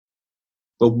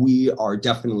but we are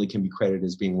definitely can be credited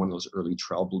as being one of those early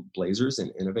trailblazers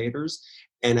and innovators.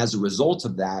 And as a result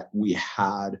of that, we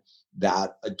had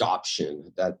that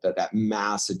adoption, that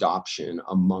mass adoption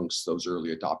amongst those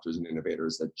early adopters and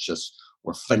innovators that just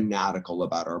were fanatical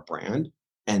about our brand.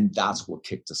 And that's what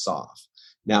kicked us off.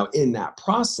 Now, in that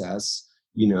process,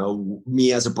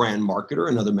 me as a brand marketer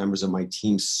and other members of my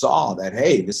team saw that,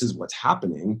 hey, this is what's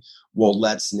happening. Well,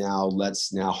 let's now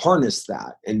harness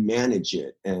that and manage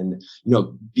it. And,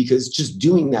 because just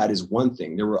doing that is one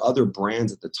thing. There were other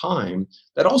brands at the time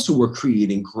that also were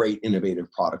creating great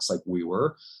innovative products like we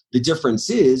were. The difference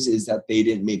is that they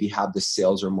didn't maybe have the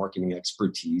sales or marketing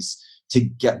expertise to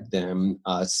get them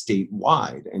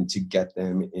statewide and to get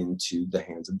them into the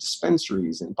hands of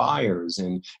dispensaries and buyers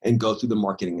and go through the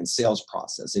marketing and sales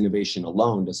process. Innovation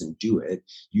alone doesn't do it.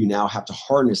 You now have to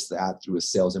harness that through a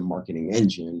sales and marketing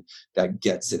engine that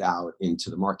gets it out into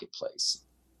the marketplace.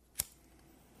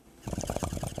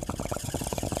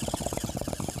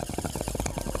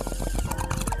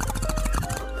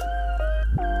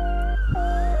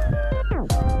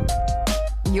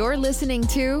 You're listening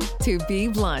to Be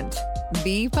Blunt,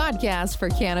 the podcast for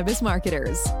cannabis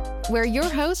marketers, where your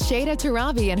host Shada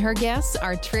Tarabi and her guests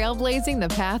are trailblazing the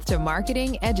path to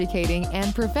marketing, educating,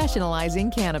 and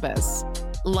professionalizing cannabis.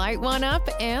 Light one up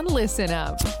and listen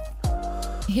up.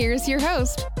 Here's your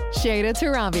host, Shada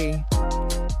Tarabi.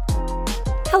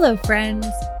 Hello, friends.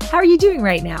 How are you doing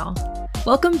right now?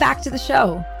 Welcome back to the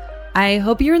show. I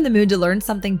hope you're in the mood to learn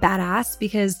something badass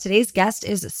because today's guest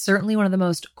is certainly one of the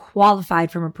most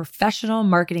qualified from a professional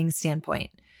marketing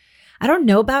standpoint. I don't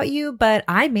know about you, but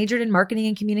I majored in marketing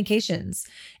and communications.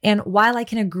 And while I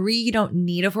can agree you don't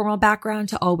need a formal background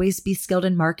to always be skilled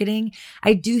in marketing,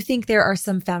 I do think there are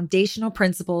some foundational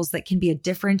principles that can be a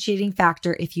differentiating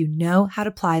factor if you know how to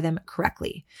apply them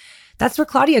correctly. That's where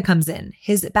Claudio comes in.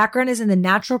 His background is in the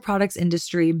natural products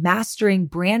industry, mastering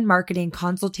brand marketing,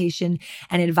 consultation,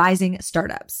 and advising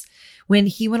startups. When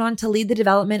he went on to lead the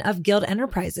development of Guild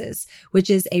Enterprises, which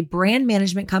is a brand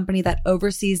management company that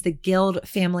oversees the Guild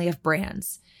family of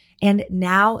brands. And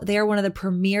now they are one of the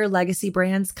premier legacy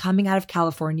brands coming out of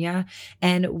California,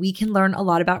 and we can learn a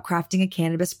lot about crafting a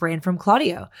cannabis brand from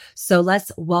Claudio. So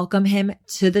let's welcome him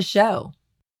to the show.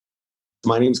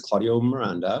 My name is Claudio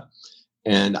Miranda.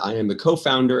 And I am the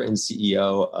co-founder and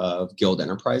CEO of Guild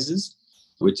Enterprises,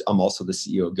 which I'm also the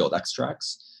CEO of Guild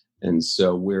Extracts. And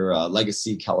so we're a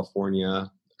legacy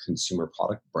California consumer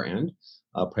product brand,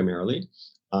 primarily.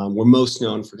 We're most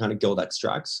known for kind of Guild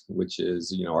Extracts, which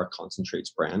is, our concentrates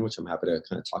brand, which I'm happy to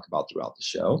kind of talk about throughout the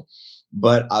show.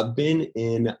 But I've been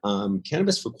in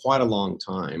cannabis for quite a long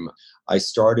time. I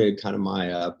started kind of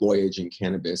my voyage in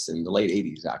cannabis in the late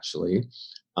 80s, actually.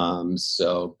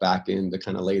 So back in the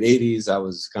kind of late 80s, I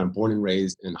was kind of born and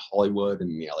raised in Hollywood in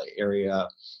the LA area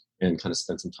and kind of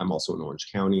spent some time also in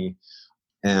Orange County.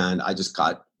 And I just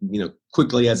got,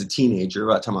 quickly as a teenager,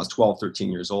 by the time I was 12,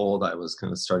 13 years old, I was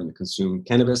kind of starting to consume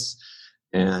cannabis.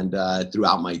 And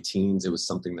throughout my teens, it was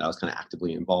something that I was kind of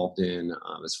actively involved in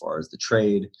as far as the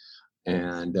trade.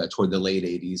 And toward the late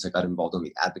 80s, I got involved on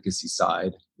the advocacy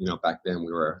side. Back then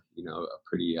we were,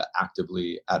 pretty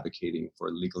actively advocating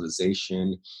for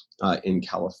legalization in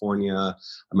California. I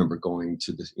remember going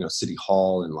to the, City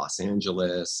Hall in Los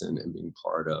Angeles and being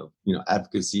part of,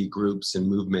 advocacy groups and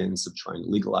movements of trying to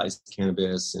legalize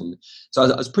cannabis. And so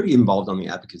I was pretty involved on the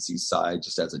advocacy side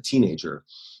just as a teenager.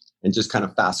 And just kind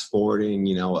of fast forwarding,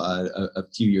 a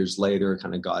few years later,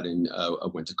 kind of I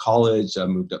went to college,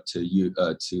 moved up to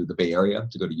the Bay Area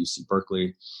to go to UC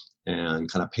Berkeley,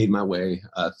 and kind of paid my way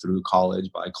through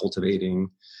college by cultivating.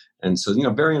 And so,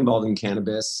 very involved in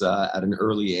cannabis at an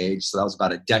early age. So that was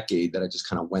about a decade that I just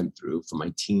kind of went through from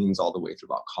my teens all the way through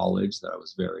about college, that I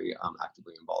was very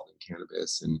actively involved in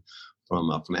cannabis, and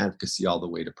from advocacy all the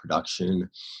way to production.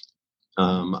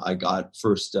 I got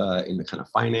first into kind of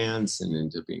finance and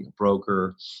into being a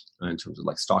broker in terms of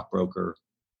like stockbroker,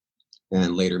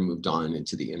 and later moved on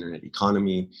into the internet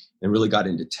economy and really got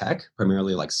into tech,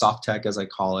 primarily like soft tech, as I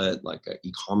call it, like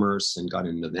e-commerce, and got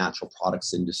into the natural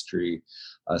products industry,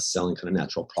 selling kind of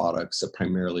natural products,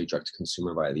 primarily direct to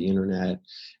consumer via the internet,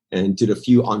 and did a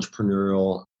few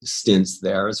entrepreneurial stints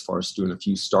there as far as doing a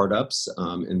few startups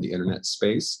in the internet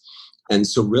space. And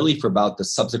so really for about the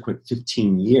subsequent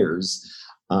 15 years,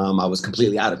 I was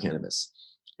completely out of cannabis.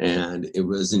 And it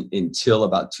wasn't until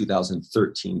about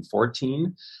 2013,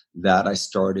 14 that I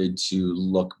started to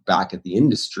look back at the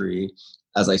industry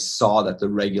as I saw that the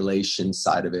regulation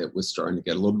side of it was starting to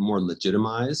get a little bit more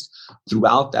legitimized.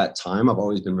 Throughout that time, I've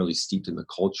always been really steeped in the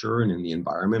culture and in the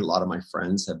environment. A lot of my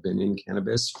friends have been in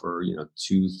cannabis for,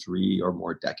 2, 3 or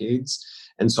more decades.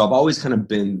 And so I've always kind of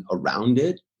been around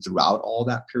it throughout all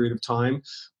that period of time.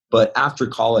 But after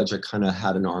college, I kind of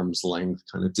had an arm's length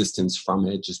kind of distance from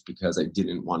it, just because I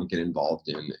didn't want to get involved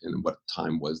in what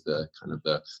time was the kind of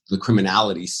the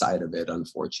criminality side of it.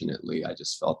 Unfortunately, I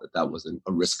just felt that that wasn't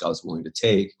a risk I was willing to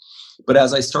take. But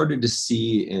as I started to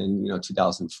see in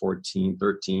 2014,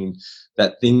 13,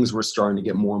 that things were starting to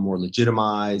get more and more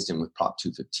legitimized, and with Prop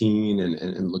 215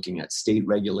 and looking at state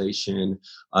regulation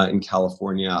in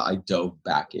California, I dove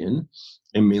back in,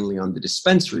 and mainly on the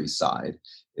dispensary side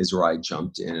is where I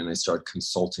jumped in, and I started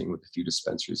consulting with a few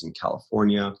dispensaries in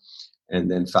California.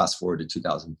 And then fast forward to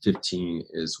 2015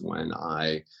 is when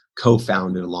I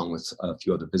co-founded, along with a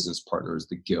few other business partners,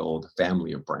 the Guild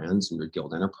family of brands under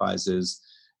Guild Enterprises.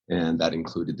 And that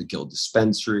included the Guild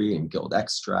Dispensary and Guild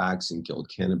Extracts and Guild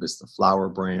Cannabis, the flower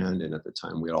brand. And at the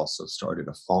time, we had also started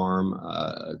a farm,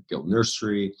 a Guild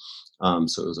Nursery.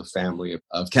 So it was a family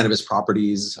of cannabis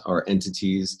properties or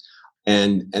entities.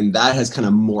 And that has kind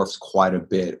of morphed quite a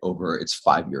bit over its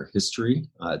 5-year history.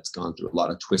 It's gone through a lot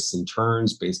of twists and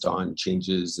turns based on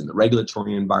changes in the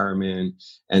regulatory environment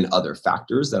and other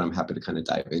factors that I'm happy to kind of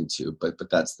dive into. But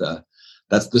that's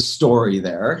the story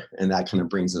there. And that kind of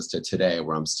brings us to today,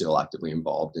 where I'm still actively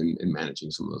involved in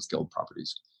managing some of those Guild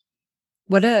properties.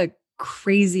 What a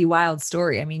crazy, wild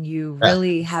story. I mean, you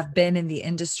really have been in the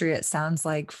industry, it sounds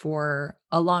like, for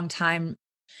a long time.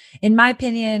 In my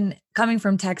opinion, coming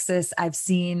from Texas, I've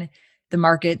seen the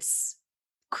markets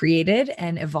created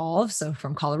and evolve. So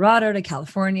from Colorado to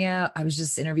California, I was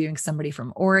just interviewing somebody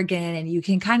from Oregon, and you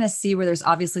can kind of see where there's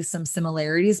obviously some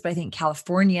similarities, but I think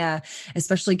California,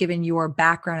 especially given your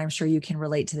background, I'm sure you can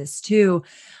relate to this too.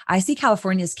 I see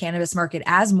California's cannabis market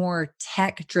as more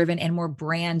tech driven and more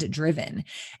brand driven.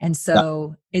 And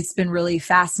so it's been really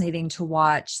fascinating to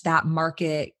watch that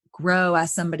market grow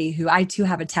as somebody who, I too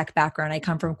have a tech background. I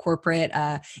come from corporate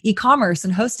e-commerce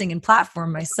and hosting and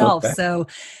platform myself. Okay. So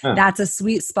that's a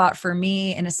sweet spot for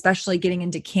me. And especially getting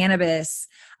into cannabis,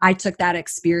 I took that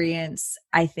experience,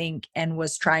 I think, and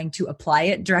was trying to apply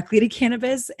it directly to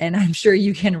cannabis. And I'm sure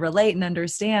you can relate and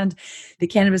understand the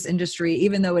cannabis industry,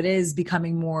 even though it is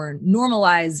becoming more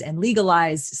normalized and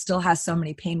legalized, still has so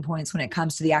many pain points when it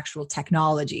comes to the actual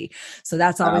technology. So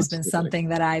that's always been something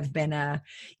that I've been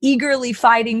eagerly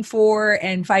fighting for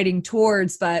and fighting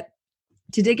towards. But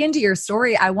to dig into your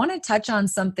story, I want to touch on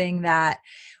something that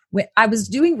I was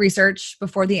doing research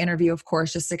before the interview, of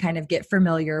course, just to kind of get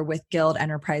familiar with Guild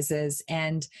Enterprises,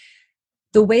 and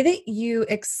the way that you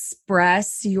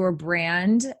express your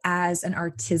brand as an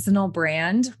artisanal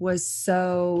brand was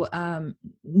so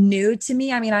new to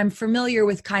me. I mean, I'm familiar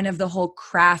with kind of the whole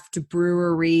craft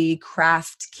brewery,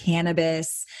 craft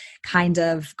cannabis kind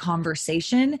of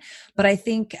conversation, but I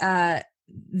think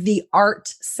the art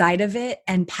side of it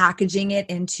and packaging it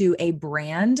into a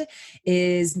brand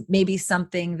is maybe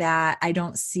something that I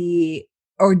don't see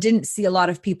or didn't see a lot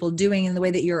of people doing. In the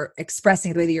way that you're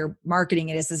expressing, the way that you're marketing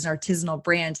it is as an artisanal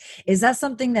brand. Is that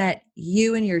something that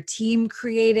you and your team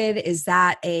created? Is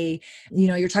that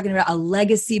you're talking about a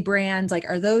legacy brand? Like,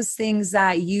 are those things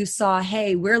that you saw,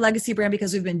 hey, we're a legacy brand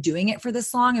because we've been doing it for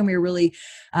this long and we're really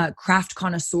craft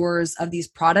connoisseurs of these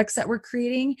products that we're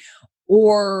creating?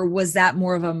 Or was that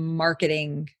more of a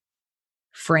marketing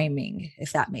framing,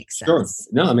 if that makes sense? Sure.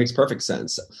 No, it makes perfect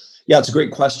sense. Yeah, it's a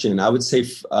great question. I would say,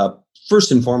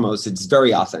 first and foremost, it's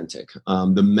very authentic.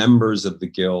 The members of the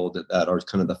Guild that are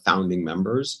kind of the founding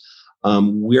members,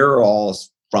 we're all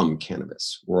from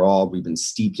cannabis. We've been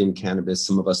steeped in cannabis,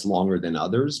 some of us longer than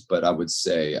others, but I would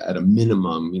say at a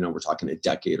minimum, we're talking a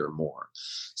decade or more.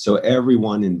 So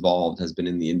everyone involved has been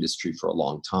in the industry for a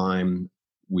long time.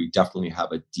 We definitely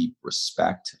have a deep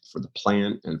respect for the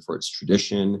plant and for its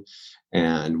tradition.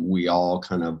 And we all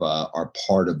kind of are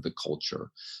part of the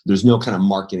culture. There's no kind of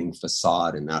marketing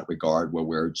facade in that regard where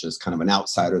we're just kind of an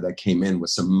outsider that came in with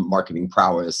some marketing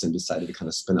prowess and decided to kind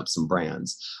of spin up some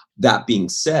brands. That being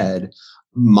said,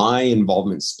 my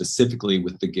involvement specifically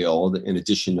with the Guild, in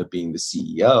addition to being the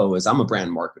CEO, is I'm a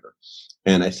brand marketer.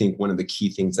 And I think one of the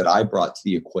key things that I brought to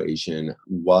the equation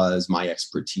was my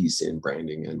expertise in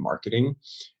branding and marketing.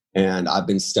 And I've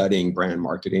been studying brand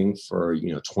marketing for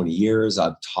 20 years.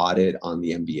 I've taught it on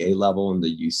the MBA level in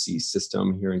the UC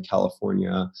system here in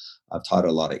California. I've taught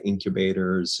a lot of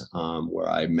incubators where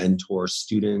I mentor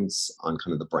students on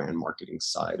kind of the brand marketing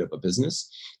side of a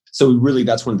business. So really,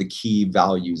 that's one of the key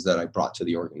values that I brought to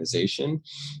the organization.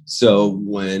 So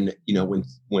when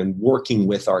working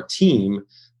with our team,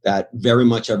 that very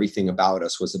much everything about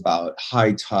us was about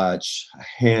high touch,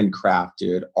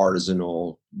 handcrafted,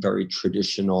 artisanal, very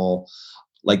traditional.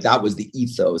 like that was the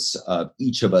ethos of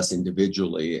each of us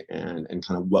individually and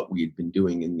kind of what we had been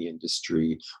doing in the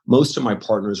industry. Most of my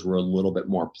partners were a little bit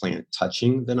more plant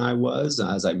touching than I was.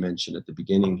 As I mentioned at the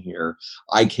beginning here,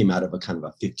 I came out of a kind of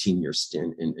a 15-year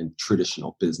stint in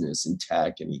traditional business, in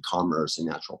tech and e-commerce and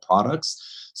natural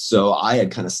products. So I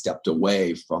had kind of stepped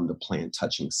away from the plant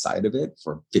touching side of it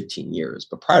for 15 years.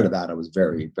 But prior to that, I was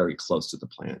very, very close to the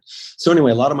plant. So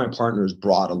anyway, a lot of my partners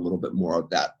brought a little bit more of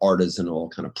that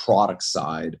artisanal kind of product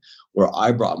side, where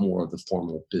I brought more of the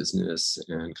formal business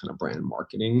and kind of brand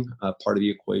marketing part of the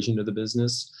equation to the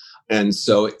business. And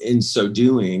so in so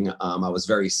doing, I was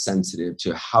very sensitive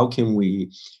to how can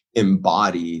we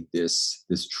embody this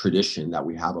tradition that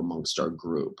we have amongst our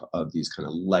group of these kind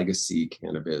of legacy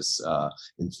cannabis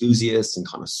enthusiasts and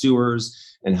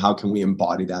connoisseurs, and how can we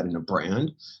embody that in a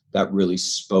brand that really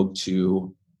spoke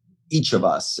to each of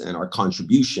us and our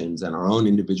contributions and our own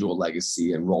individual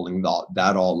legacy, and rolling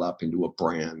that all up into a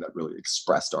brand that really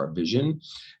expressed our vision.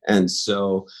 And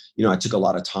so, I took a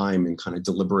lot of time in kind of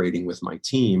deliberating with my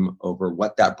team over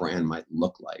what that brand might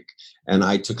look like. And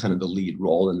I took kind of the lead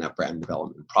role in that brand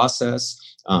development process.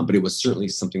 But it was certainly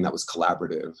something that was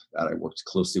collaborative, that I worked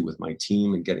closely with my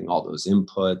team and getting all those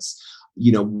inputs.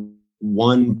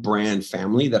 One brand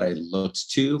family that I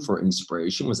looked to for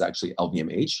inspiration was actually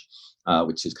LVMH.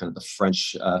 Which is kind of the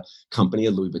French company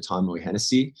of Louis Vuitton, Moet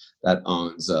Hennessy, that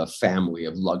owns a family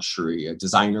of luxury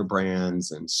designer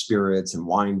brands and spirits and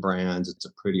wine brands. It's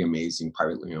a pretty amazing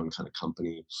privately owned kind of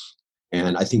company.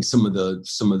 And I think some of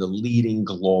the leading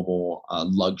global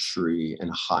luxury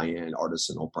and high-end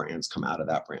artisanal brands come out of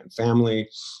that brand family.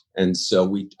 And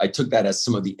so I took that as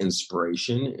some of the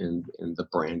inspiration in the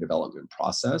brand development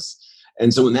process.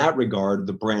 And so in that regard,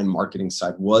 the brand marketing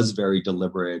side was very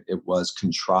deliberate. It was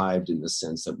contrived in the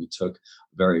sense that we took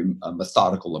a very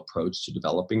methodical approach to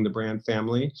developing the brand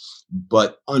family.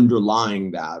 But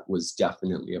underlying that was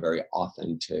definitely a very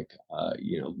authentic,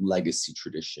 legacy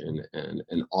tradition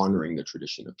and honoring the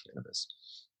tradition of cannabis.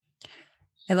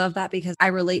 I love that because I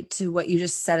relate to what you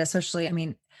just said, especially,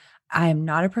 I am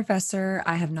not a professor.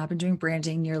 I have not been doing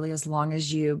branding nearly as long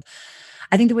as you.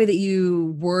 I think the way that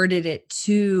you worded it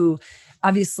too,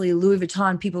 obviously Louis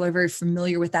Vuitton, people are very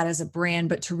familiar with that as a brand,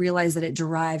 but to realize that it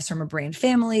derives from a brand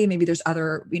family, maybe there's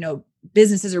other,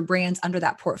 businesses or brands under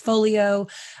that portfolio.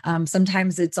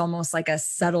 Sometimes it's almost like a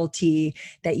subtlety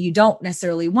that you don't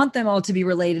necessarily want them all to be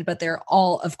related, but they're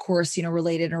all, of course,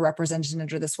 related and represented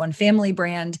under this one family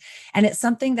brand. And it's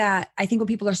something that I think when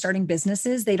people are starting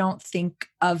businesses, they don't think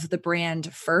of the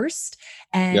brand first.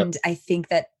 And I think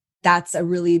that that's a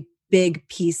really big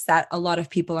piece that a lot of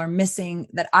people are missing,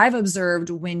 that I've observed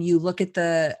when you look at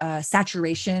the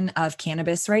saturation of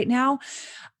cannabis right now.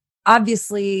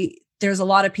 Obviously, there's a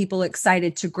lot of people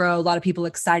excited to grow, a lot of people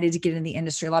excited to get in the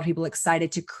industry, a lot of people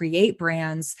excited to create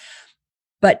brands.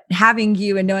 But having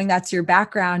you and knowing that's your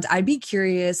background, I'd be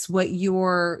curious what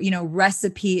your,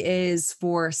 recipe is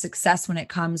for success when it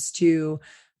comes to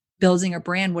building a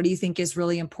brand. What do you think is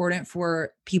really important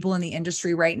for people in the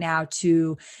industry right now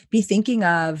to be thinking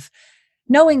of,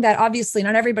 knowing that obviously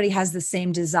not everybody has the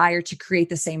same desire to create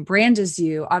the same brand as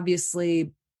you?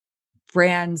 Obviously,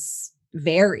 brands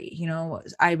vary.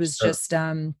 I was just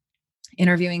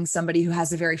interviewing somebody who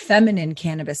has a very feminine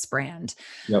cannabis brand.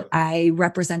 I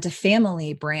represent a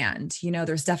family brand.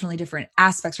 There's definitely different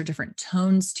aspects or different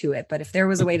tones to it. But if there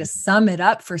was a way to sum it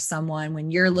up for someone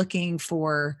when you're looking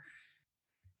for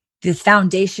the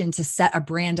foundation to set a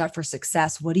brand up for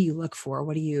success, what do you look for?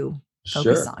 What do you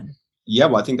focus on? Yeah,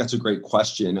 well, I think that's a great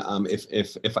question.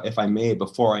 If I may,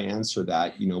 before I answer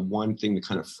that, one thing to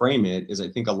kind of frame it is I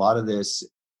think a lot of this,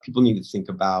 people need to think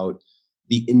about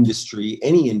the industry,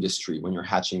 any industry. When you're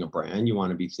hatching a brand, you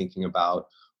want to be thinking about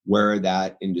where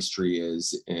that industry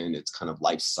is in its kind of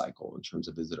life cycle in terms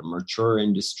of, is it a mature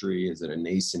industry? Is it a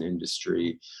nascent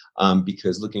industry?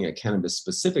 Because looking at cannabis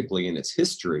specifically in its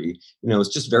history, it's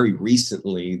just very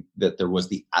recently that there was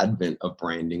the advent of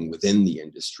branding within the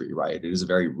industry, right? It is a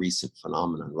very recent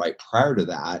phenomenon, right? Prior to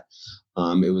that,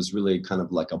 it was really kind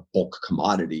of like a bulk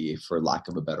commodity, for lack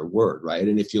of a better word, right?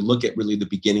 And if you look at really the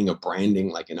beginning of branding,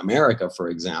 like in America, for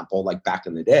example, like back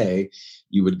in the day,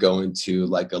 you would go into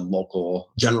like a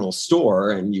local general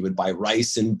store and you would buy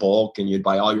rice in bulk and you'd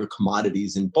buy all your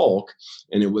commodities in bulk.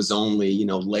 And it was only,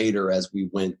 later as we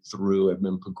went through and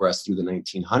then progressed through the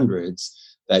 1900s,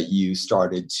 that you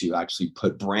started to actually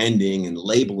put branding and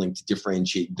labeling to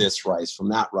differentiate this rice from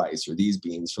that rice, or these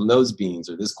beans from those beans,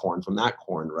 or this corn from that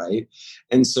corn, right?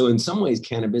 And so in some ways,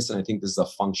 cannabis, and I think this is a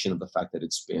function of the fact that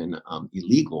it's been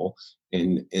illegal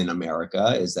in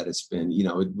America is that it's been,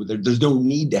 there's no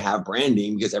need to have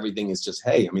branding because everything is just,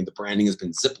 hey, I mean, the branding has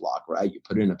been Ziploc, right? You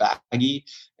put it in a baggie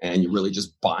and you're really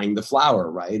just buying the flower,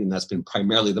 right? And that's been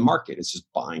primarily the market. It's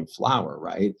just buying flower,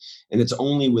 right? And it's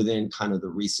only within kind of the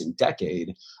recent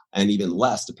decade and even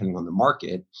less, depending on the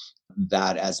market,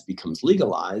 that as it becomes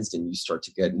legalized and you start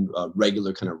to get a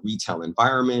regular kind of retail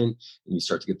environment and you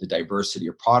start to get the diversity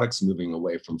of products moving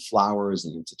away from flowers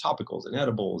and into topicals and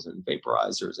edibles and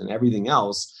vaporizers and everything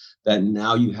else, that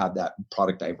now you have that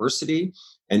product diversity.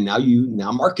 And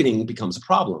now marketing becomes a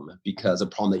problem, because a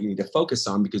problem that you need to focus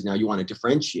on, because now you want to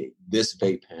differentiate this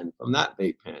vape pen from that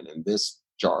vape pen and this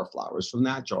jar of flowers from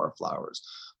that jar of flowers.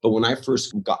 But when I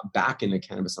first got back into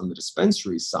cannabis on the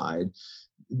dispensary side,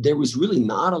 there was really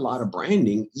not a lot of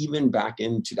branding, even back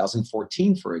in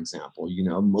 2014, for example.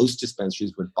 Most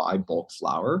dispensaries would buy bulk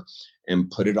flower and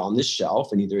put it on the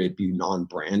shelf, and either it'd be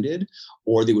non-branded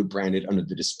or they would brand it under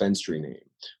the dispensary name.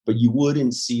 But you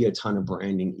wouldn't see a ton of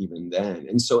branding even then.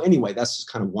 And so anyway, that's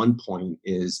just kind of one point,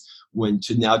 is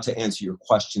to answer your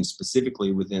question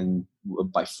specifically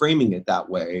by framing it that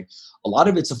way, a lot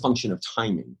of it's a function of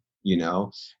timing.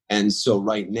 And so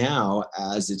right now,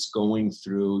 as it's going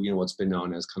through, what's been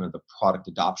known as kind of the product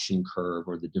adoption curve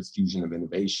or the diffusion of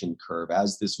innovation curve,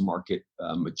 as this market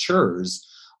matures,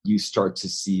 you start to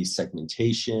see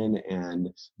segmentation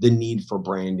and the need for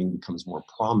branding becomes more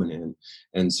prominent.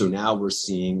 And so now we're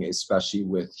seeing, especially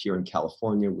here in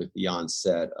California, with the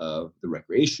onset of the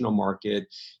recreational market,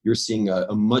 you're seeing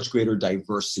a much greater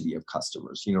diversity of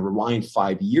customers. Rewind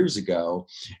 5 years ago,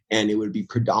 and it would be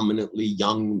predominantly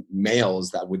young males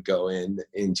that would go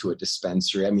into a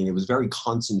dispensary. I mean, it was very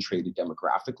concentrated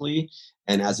demographically.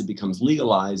 And as it becomes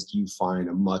legalized, you find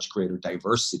a much greater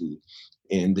diversity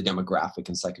in the demographic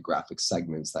and psychographic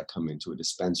segments that come into a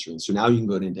dispensary. And so now you can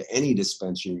go into any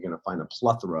dispensary, you're going to find a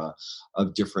plethora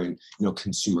of different,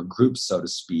 consumer groups, so to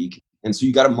speak. And so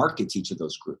you got to market to each of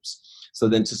those groups. So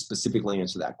then to specifically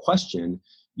answer that question,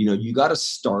 you got to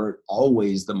start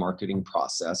always the marketing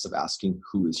process of asking,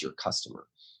 who is your customer?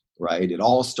 Right? It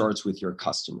all starts with your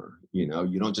customer. You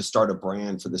don't just start a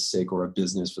brand for the sake, or a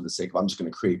business for the sake of, I'm just going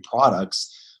to create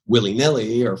products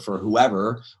willy-nilly or for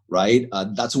whoever, right?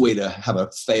 That's a way to have a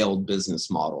failed business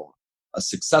model. A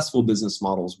successful business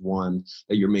model is one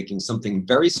that you're making something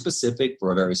very specific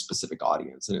for a very specific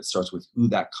audience. And it starts with who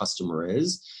that customer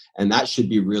is. And that should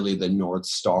be really the North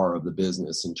Star of the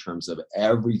business, in terms of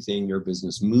everything your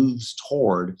business moves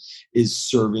toward is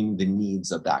serving the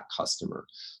needs of that customer.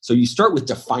 So you start with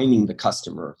defining the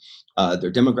customer,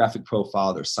 their demographic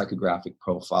profile, their psychographic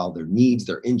profile, their needs,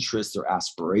 their interests, their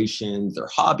aspirations, their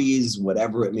hobbies,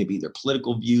 whatever it may be, their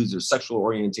political views, their sexual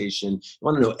orientation. You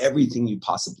want to know everything you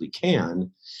possibly can.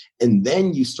 And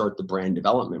then you start the brand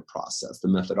development process. The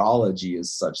methodology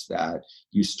is such that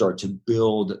you start to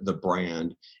build the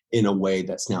brand in a way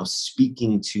that's now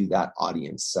speaking to that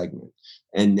audience segment.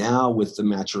 And now with the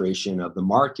maturation of the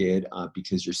market,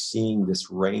 because you're seeing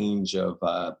this range of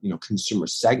consumer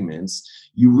segments,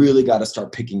 you really got to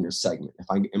start picking your segment.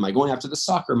 Am I going after the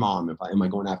soccer mom? Am I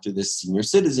going after this senior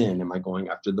citizen? Am I going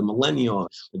after the millennial? Am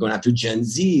I going after Gen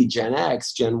Z, Gen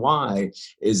X, Gen Y?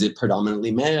 Is it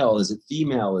predominantly male? Is it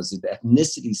female? Is it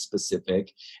ethnicity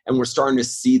specific? And we're starting to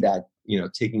see that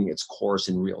taking its course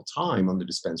in real time on the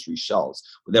dispensary shelves.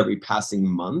 With every passing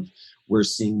month, we're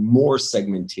seeing more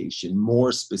segmentation,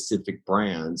 more specific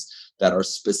brands that are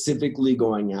specifically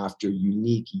going after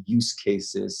unique use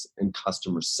cases and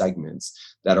customer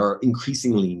segments that are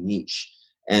increasingly niche.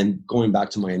 And going back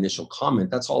to my initial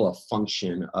comment, that's all a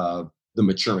function of the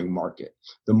maturing market.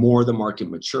 The more the market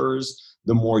matures,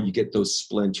 the more you get those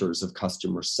splinters of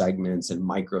customer segments and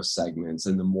micro segments,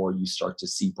 and the more you start to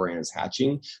see brands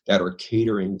hatching that are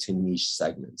catering to niche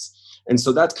segments. And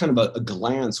so that's kind of a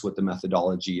glance what the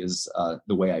methodology is,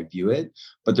 the way I view it.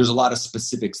 But there's a lot of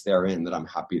specifics therein that I'm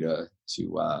happy to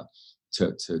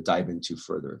dive into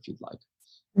further if you'd like.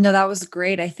 No, that was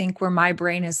great. I think where my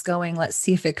brain is going, let's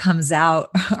see if it comes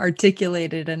out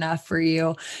articulated enough for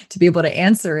you to be able to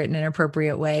answer it in an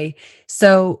appropriate way.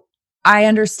 So I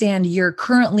understand you're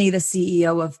currently the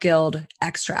CEO of Guild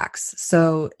Extracts.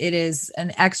 So it is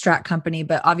an extract company,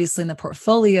 but obviously in the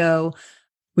portfolio,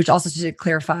 which also to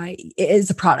clarify, it is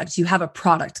a product. You have a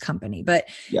product company, but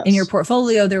yes. In your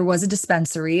portfolio, there was a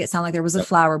dispensary. It sounded like there was a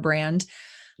flower brand.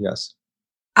 Yes.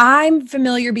 I'm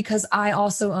familiar because I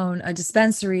also own a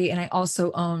dispensary and I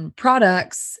also own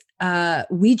products.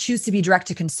 We choose to be direct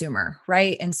to consumer,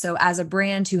 right? And so as a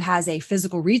brand who has a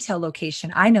physical retail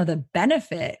location, I know the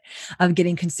benefit of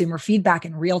getting consumer feedback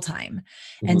in real time.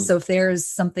 Mm-hmm. And so if there's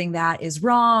something that is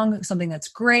wrong, something that's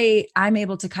great, I'm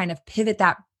able to kind of pivot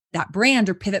that that brand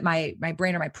or pivot my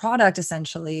brand or my product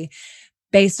essentially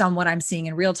based on what I'm seeing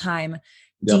in real time.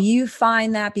 Do Yep. you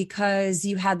find that because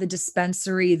you had the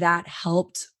dispensary that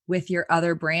helped with your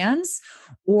other brands?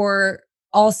 Or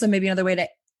also maybe another way to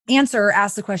answer or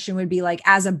ask the question would be like,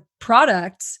 as a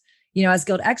product, as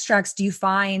Guild Extracts, do you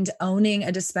find owning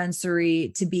a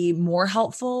dispensary to be more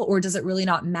helpful, or does it really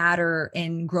not matter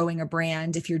in growing a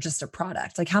brand if you're just a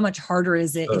product? Like, how much harder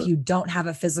is it if you don't have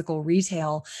a physical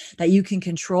retail that you can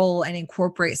control and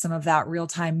incorporate some of that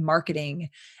real-time marketing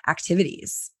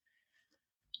activities?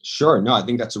 Sure. No, I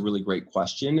think that's a really great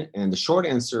question. And the short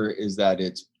answer is that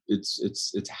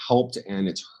it's helped and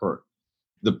it's hurt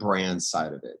the brand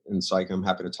side of it. And so I'm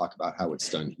happy to talk about how it's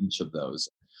done each of those.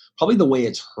 Probably the way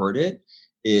it's hurt it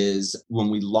is when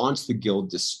we launched the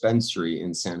Guild dispensary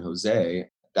in San Jose,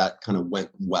 that kind of went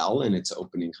well in its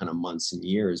opening kind of months and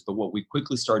years. But what we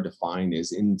quickly started to find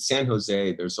is in San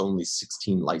Jose, there's only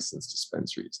 16 licensed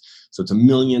dispensaries. So it's a 1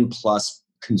 million plus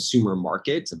consumer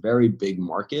market. It's a very big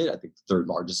market. I think the third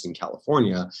largest in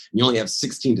California. And you only have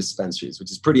 16 dispensaries,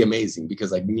 which is pretty amazing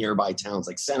because like nearby towns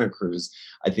like Santa Cruz,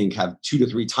 I think have 2 to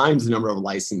 3 times the number of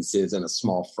licenses and a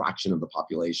small fraction of the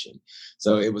population.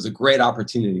 So it was a great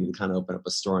opportunity to kind of open up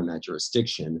a store in that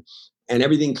jurisdiction. And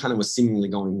everything kind of was seemingly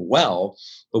going well.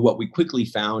 But what we quickly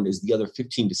found is the other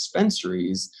 15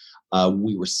 dispensaries,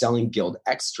 we were selling Guild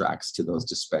extracts to those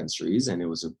dispensaries, and it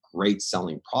was a great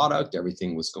selling product.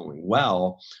 Everything was going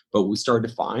well. But what we started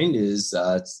to find is,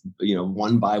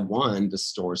 one by one, the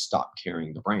stores stopped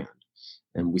carrying the brand.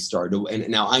 And we started to, and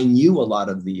now I knew a lot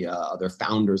of the other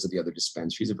founders of the other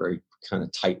dispensaries, a very kind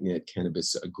of tight-knit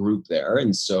cannabis group there.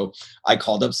 And so I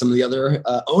called up some of the other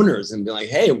owners and be like,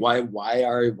 hey, why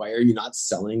are you not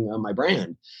selling my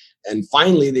brand? And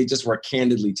finally, they just were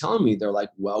candidly telling me, they're like,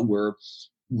 well,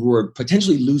 we're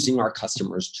potentially losing our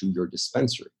customers to your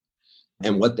dispensary.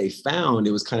 And what they found,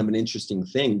 it was kind of an interesting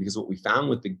thing, because what we found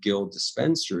with the Guild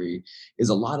dispensary is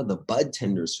a lot of the bud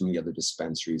tenders from the other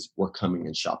dispensaries were coming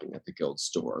and shopping at the Guild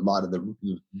store. A lot of the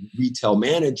retail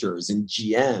managers and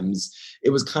GMs,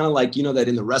 it was kind of like, that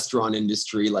in the restaurant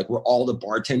industry, like where all the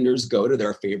bartenders go to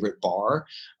their favorite bar,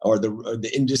 or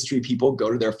the industry people go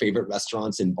to their favorite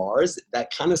restaurants and bars.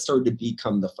 That kind of started to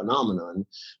become the phenomenon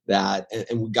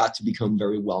and we got to become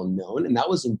very well known. And that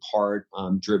was in part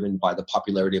driven by the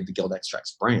popularity of the Guild Extracts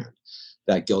brand.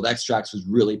 That Guild Extracts was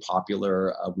really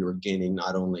popular. We were gaining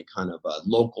not only kind of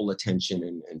local attention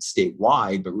and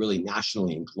statewide, but really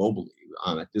nationally and globally.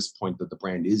 At this point, that the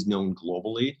brand is known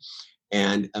globally.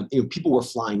 And people were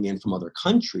flying in from other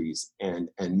countries and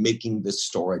making this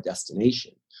store a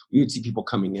destination. We would see people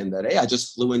coming in that, hey, I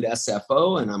just flew into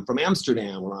SFO and I'm from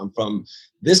Amsterdam, or I'm from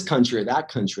this country or that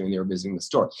country, and they were visiting the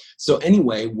store. So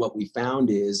anyway, what we found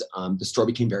is the store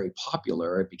became very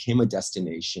popular. It became a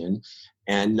destination.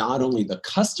 And not only the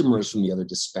customers from the other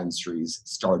dispensaries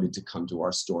started to come to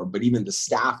our store, but even the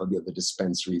staff of the other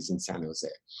dispensaries in San Jose.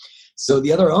 So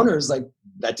the other owners,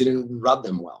 that didn't rub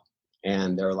them well.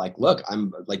 And they're like, look,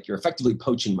 you're effectively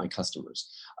poaching my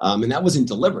customers. And that wasn't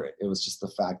deliberate. It was just the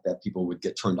fact that people would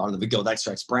get turned on to the Guild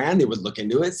Extracts brand. They would look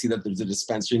into it, see that there's a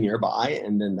dispensary nearby,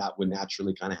 and then that would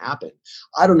naturally kind of happen.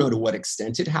 I don't know to what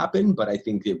extent it happened, but I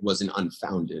think it wasn't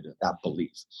unfounded, that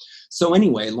belief. So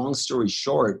anyway, long story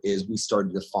short is we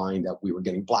started to find that we were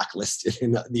getting blacklisted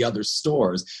in the other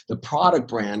stores. The product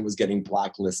brand was getting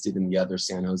blacklisted in the other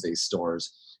San Jose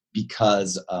stores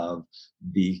because of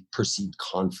the perceived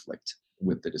conflict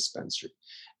with the dispensary.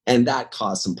 And that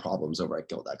caused some problems over at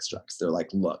Guild Extracts. They're like,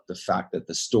 look, the fact that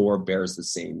the store bears the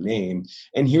same name.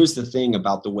 And here's the thing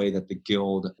about the way that the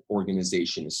Guild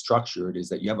organization is structured, is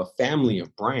that you have a family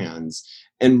of brands.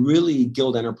 And really,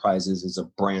 Guild Enterprises is a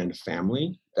brand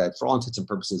family that, for all intents and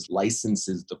purposes,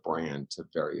 licenses the brand to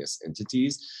various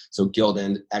entities. So Guild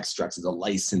Extracts is a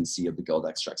licensee of the Guild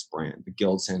Extracts brand. The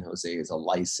Guild San Jose is a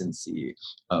licensee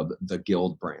of the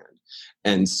Guild brand.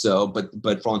 And so, but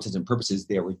for all intents and purposes,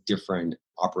 they were different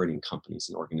operating companies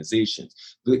and organizations.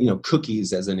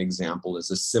 Cookies, as an example,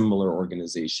 is a similar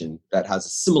organization that has a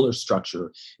similar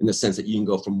structure in the sense that you can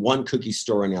go from one cookie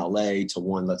store in LA to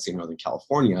one, let's say, in Northern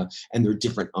California, and they're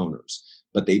different owners,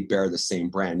 but they bear the same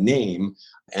brand name.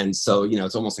 And so,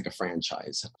 it's almost like a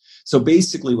franchise. So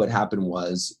basically what happened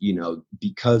was,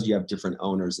 because you have different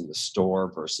owners in the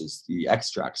store versus the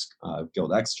extracts,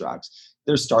 Guild Extracts,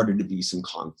 there started to be some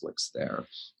conflicts there.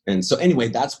 And so anyway,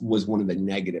 that was one of the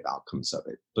negative outcomes of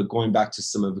it. But going back to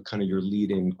some of the kind of your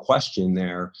lead-in question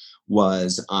there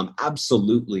was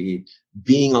absolutely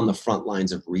being on the front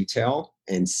lines of retail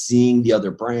and seeing the other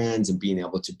brands and being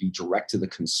able to be direct to the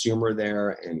consumer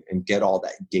there and get all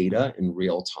that data in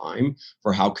real time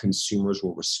for how consumers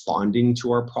were responding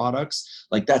to our products,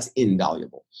 like that's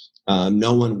invaluable.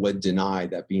 No one would deny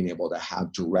that being able to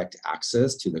have direct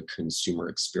access to the consumer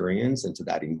experience and to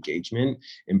that engagement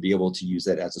and be able to use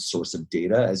that as a source of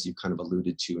data, as you kind of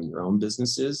alluded to in your own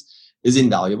businesses, is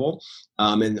invaluable.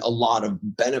 And a lot of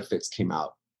benefits came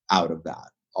out of that.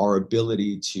 Our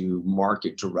ability to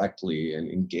market directly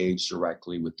and engage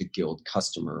directly with the Guild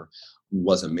customer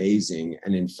was amazing.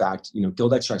 And in fact,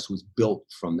 Guild Extracts was built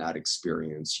from that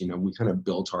experience. We kind of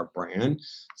built our brand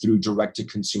through direct to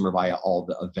consumer via all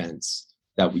the events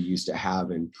that we used to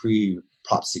have in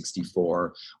pre-Prop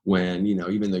 64, when,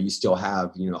 even though you still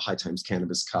have, High Times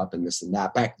Cannabis Cup and this and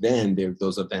that, back then,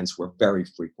 those events were very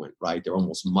frequent, right? They're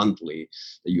almost monthly,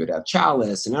 that you would have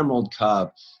Chalice and Emerald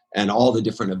Cup and all the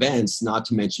different events, not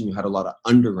to mention you had a lot of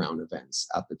underground events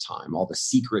at the time, all the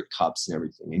secret cups and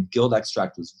everything. And Guild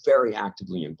Extract was very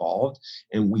actively involved,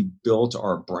 and we built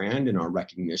our brand and our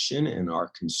recognition and our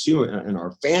consumer and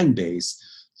our fan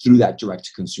base through that direct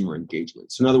to consumer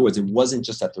engagement. So in other words, it wasn't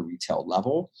just at the retail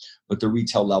level, but the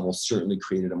retail level certainly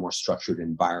created a more structured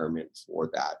environment for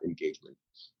that engagement.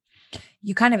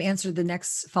 You kind of answered the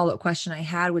next follow-up question I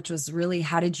had, which was really,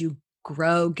 how did you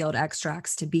grow Guild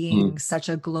Extracts to being such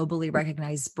a globally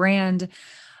recognized brand?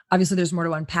 Obviously, there's more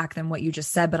to unpack than what you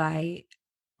just said, but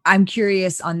I'm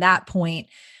curious on that point.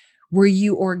 Were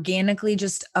you organically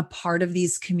just a part of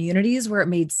these communities where it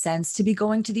made sense to be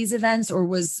going to these events, or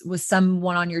was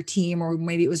someone on your team, or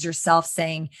maybe it was yourself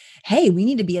saying, hey, we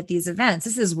need to be at these events.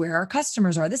 This is where our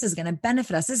customers are. This is going to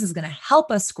benefit us. This is going to help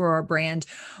us grow our brand.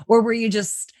 Or were you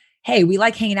just, hey, we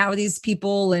like hanging out with these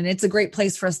people and it's a great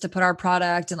place for us to put our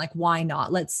product, and like, why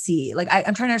not? Let's see. Like,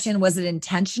 I'm trying to understand, was it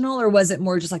intentional, or was it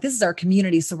more just like, this is our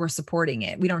community, so we're supporting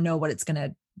it? We don't know what it's going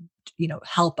to,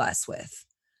 help us with.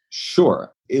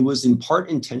 Sure. It was in part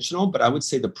intentional, but I would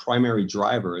say the primary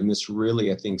driver, and this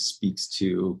really, I think, speaks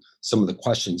to some of the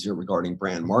questions here regarding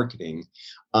brand marketing,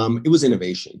 it was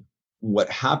innovation. What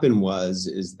happened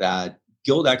is that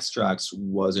Guild Extracts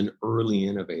was an early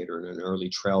innovator and an early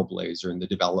trailblazer in the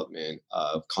development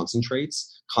of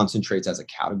concentrates as a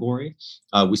category.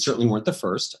 We certainly weren't the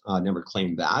first, never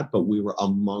claimed that, but we were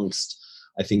amongst,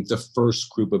 I think, the first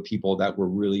group of people that were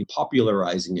really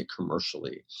popularizing it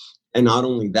commercially. And not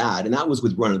only that, and that was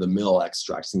with run-of-the-mill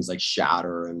extracts, things like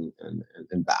shatter and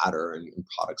batter and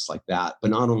products like that.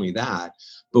 But not only that,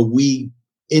 but we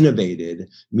innovated,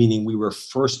 meaning we were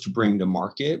first to bring to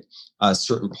market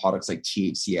certain products like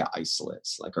THCA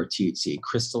isolates, like our THCA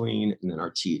crystalline and then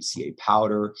our THCA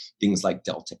powder, things like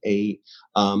Delta 8.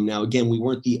 Now, again, we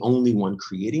weren't the only one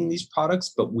creating these products,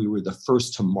 but we were the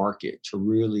first to market to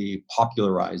really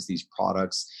popularize these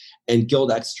products. And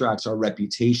Guild Extracts, our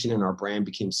reputation and our brand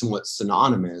became somewhat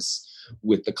synonymous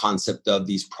with the concept of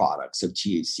these products of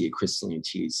THCA crystalline and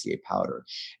THCA powder.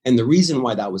 And the reason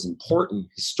why that was important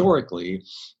historically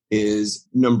is,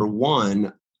 number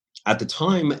one, at the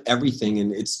time, everything,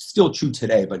 and it's still true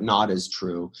today, but not as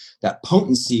true, that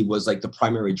potency was like the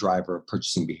primary driver of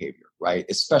purchasing behavior, right?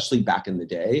 Especially back in the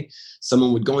day,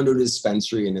 someone would go into a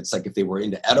dispensary and it's like, if they were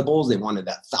into edibles, they wanted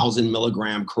that 1,000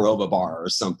 milligram Corova bar or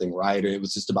something, right? Or it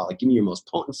was just about like, give me your most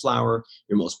potent flower,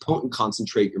 your most potent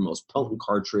concentrate, your most potent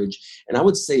cartridge. And I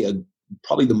would say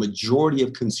probably the majority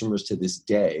of consumers to this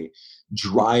day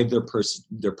drive their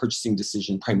purchasing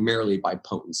decision primarily by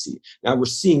potency. Now we're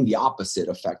seeing the opposite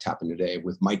effect happen today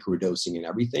with microdosing and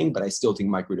everything, but I still think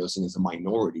microdosing is a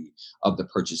minority of the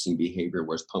purchasing behavior,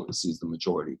 whereas potency is the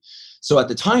majority. So at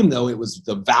the time, though, it was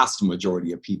the vast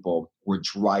majority of people were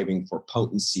driving for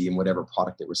potency in whatever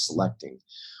product they were selecting.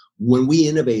 When we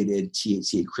innovated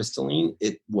THCA crystalline,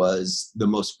 it was the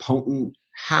most potent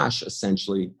hash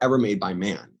essentially ever made by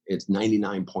man. It's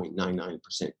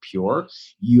 99.99% pure.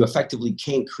 You effectively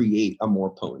can't create a more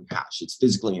potent hash. It's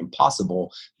physically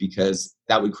impossible because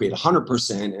that would create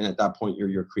 100%. And at that point,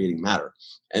 you're creating matter.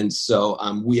 And so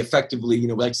we effectively, we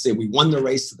like to say we won the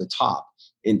race to the top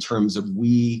in terms of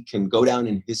we can go down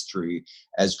in history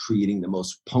as creating the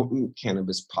most potent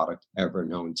cannabis product ever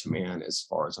known to man, as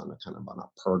far as on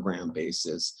a per gram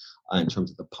basis, in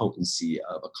terms of the potency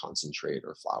of a concentrate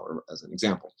or flower, as an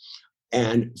example.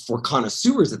 And for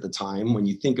connoisseurs at the time, when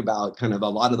you think about kind of a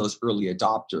lot of those early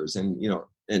adopters,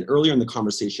 and earlier in the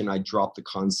conversation, I dropped the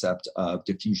concept of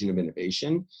diffusion of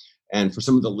innovation. And for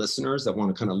some of the listeners that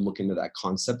want to kind of look into that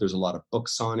concept, there's a lot of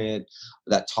books on it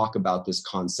that talk about this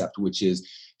concept, which is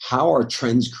how are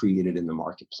trends created in the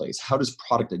marketplace? How does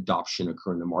product adoption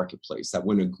occur in the marketplace? That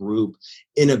when a group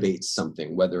innovates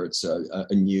something, whether it's a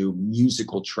new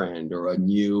musical trend or a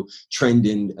new trend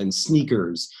in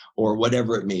sneakers or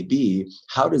whatever it may be,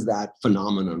 how does that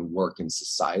phenomenon work in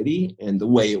society? And the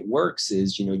way it works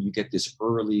is, you get this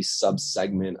early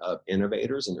sub-segment of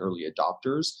innovators and early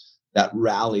adopters that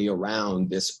rally around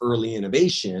this early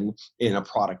innovation in a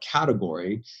product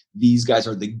category. These guys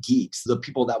are the geeks, the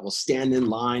people that will stand in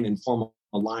line and form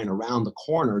a line around the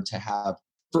corner to have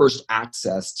first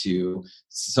access to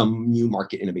some new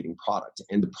market innovating product.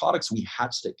 And the products we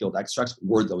hatched at Guild Extracts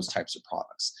were those types of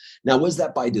products. Now, was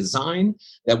that by design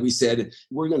that we said,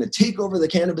 we're going to take over the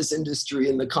cannabis industry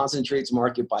and the concentrates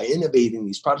market by innovating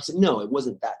these products? No, it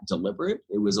wasn't that deliberate.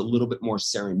 It was a little bit more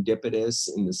serendipitous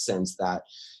in the sense that,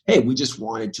 hey, we just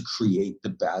wanted to create the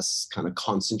best kind of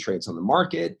concentrates on the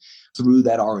market through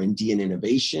that R&D and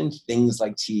innovation. Things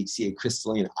like THCA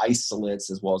crystalline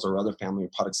isolates, as well as our other family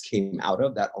of products, came out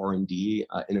of that R&D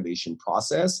innovation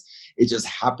process. It just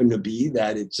happened to be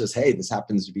that this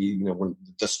happens to be, one of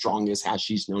the strongest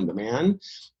hashish known to man.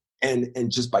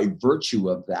 And just by virtue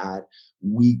of that,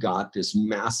 we got this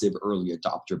massive early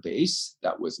adopter base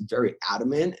that was very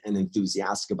adamant and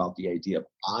enthusiastic about the idea of,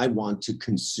 I want to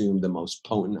consume the most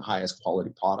potent, highest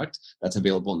quality product that's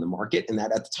available in the market. And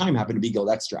that at the time happened to be Guild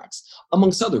Extracts,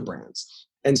 amongst other brands.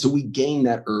 And so we gained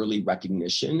that early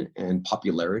recognition and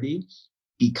popularity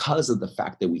because of the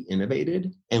fact that we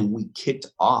innovated and we kicked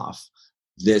off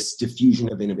this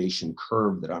diffusion of innovation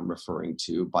curve that I'm referring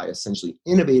to by essentially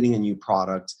innovating a new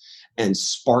product and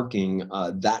sparking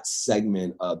that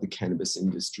segment of the cannabis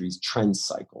industry's trend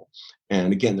cycle.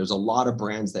 And again, there's a lot of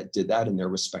brands that did that in their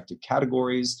respective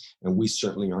categories, and we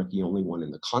certainly aren't the only one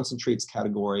in the concentrates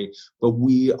category, but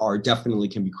we are definitely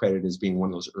can be credited as being one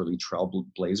of those early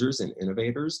trailblazers and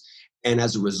innovators. And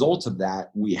as a result of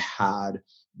that, we had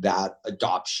that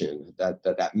adoption,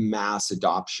 that mass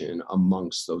adoption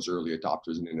amongst those early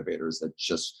adopters and innovators that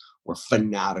just were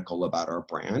fanatical about our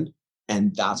brand.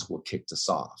 And that's what kicked us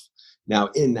off. Now,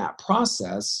 in that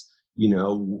process,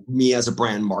 me as a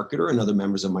brand marketer and other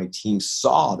members of my team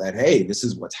saw that, hey, this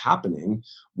is what's happening.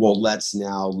 Well, let's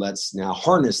now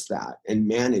harness that and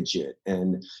manage it.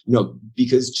 And,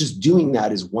 because just doing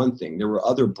that is one thing. There were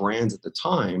other brands at the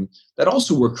time that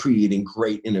also were creating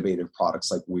great innovative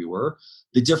products like we were.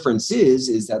 The difference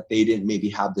is that they didn't maybe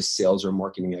have the sales or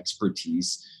marketing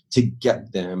expertise to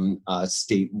get them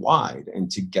statewide and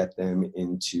to get them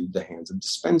into the hands of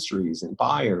dispensaries and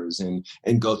buyers and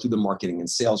go through the marketing and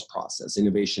sales process.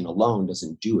 Innovation alone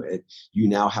doesn't do it. You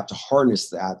now have to harness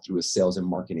that through a sales and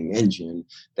marketing engine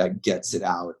that gets it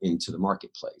out into the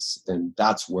marketplace. And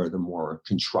that's where the more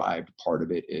contrived part of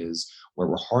it is, where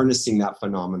we're harnessing that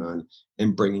phenomenon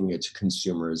and bringing it to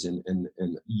consumers and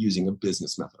using a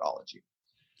business methodology.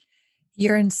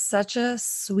 You're in such a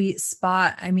sweet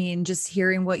spot. I mean, just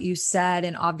hearing what you said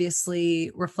and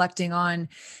obviously reflecting on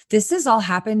this has all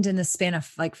happened in the span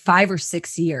of like 5 or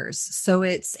 6 years. So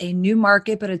it's a new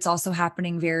market, but it's also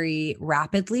happening very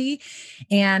rapidly.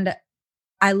 And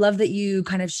I love that you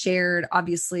kind of shared,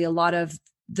 obviously, a lot of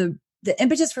the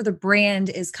impetus for the brand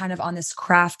is kind of on this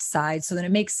craft side. So then it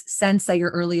makes sense that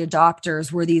your early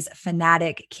adopters were these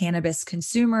fanatic cannabis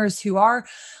consumers who are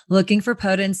looking for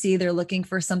potency. They're looking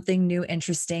for something new,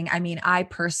 interesting. I mean, I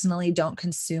personally don't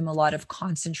consume a lot of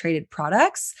concentrated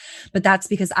products, but that's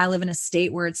because I live in a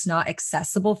state where it's not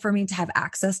accessible for me to have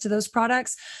access to those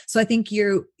products. So I think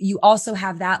you also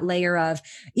have that layer of,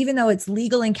 even though it's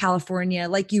legal in California,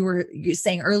 like you were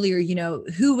saying earlier,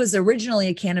 who was originally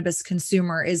a cannabis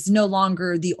consumer is no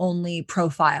longer the only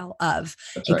profile of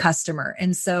a customer.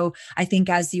 And so I think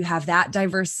as you have that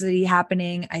diversity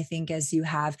happening, I think as you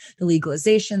have the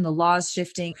legalization, the laws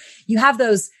shifting, you have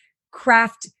those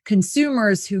craft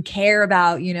consumers who care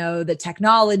about, the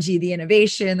technology, the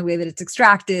innovation, the way that it's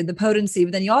extracted, the potency.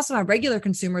 But then you also have regular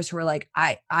consumers who are like,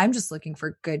 I'm just looking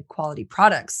for good quality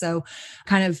products. So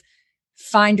kind of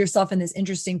find yourself in this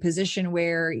interesting position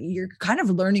where you're kind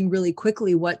of learning really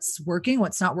quickly what's working,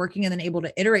 what's not working, and then able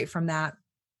to iterate from that.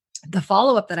 The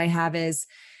follow-up that I have is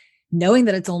knowing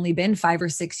that it's only been 5 or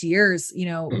 6 years,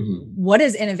 what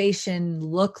does innovation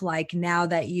look like now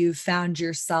that you've found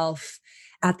yourself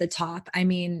at the top? I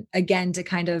mean, again, to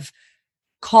kind of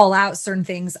call out certain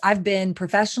things. I've been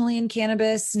professionally in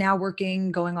cannabis now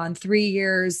going on 3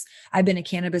 years. I've been a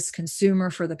cannabis consumer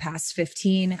for the past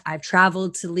 15. I've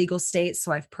traveled to legal states.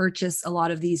 So I've purchased a lot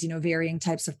of these, varying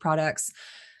types of products.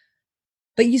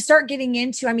 But you start getting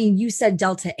into, you said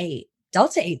Delta 8.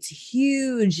 Delta 8's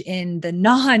huge in the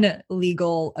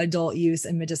non-legal adult use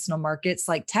and medicinal markets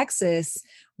like Texas.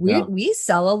 We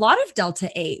sell a lot of Delta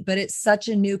 8, but it's such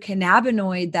a new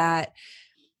cannabinoid that,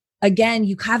 again,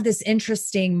 you have this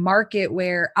interesting market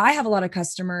where I have a lot of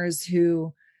customers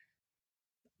who,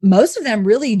 most of them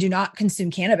really do not consume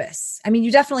cannabis. I mean,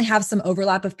 you definitely have some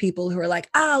overlap of people who are like,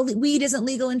 oh, weed isn't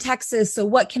legal in Texas, so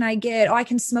what can I get? Oh, I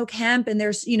can smoke hemp, and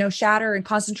there's, shatter and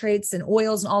concentrates and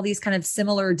oils and all these kind of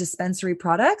similar dispensary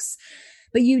products.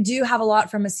 But you do have a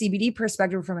lot from a CBD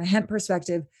perspective, from a hemp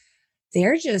perspective.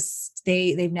 They're just,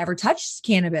 they've never touched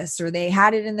cannabis, or they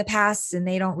had it in the past and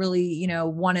they don't really,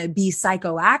 want to be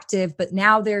psychoactive, but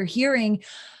now they're hearing,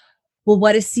 well,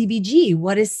 what is CBG?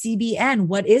 What is CBN?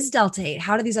 What is Delta 8?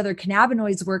 How do these other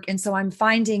cannabinoids work? And so I'm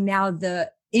finding now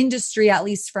the industry, at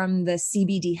least from the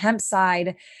CBD hemp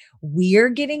side, we're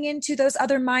getting into those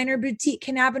other minor boutique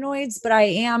cannabinoids, but I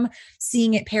am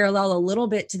seeing it parallel a little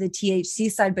bit to the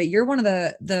THC side. But you're one of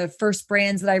the first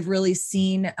brands that I've really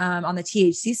seen on the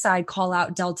THC side call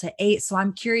out Delta 8. So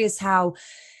I'm curious, how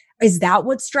is that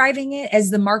what's driving it? As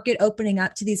the market opening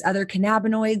up to these other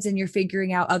cannabinoids and you're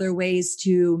figuring out other ways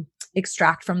to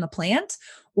extract from the plant?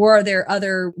 Or are there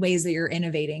other ways that you're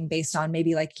innovating based on,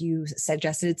 maybe like you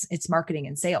suggested, it's marketing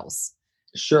and sales?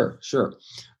 Sure.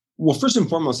 Well, first and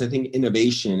foremost, I think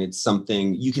innovation, it's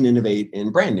something you can innovate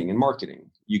in branding and marketing.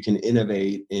 You can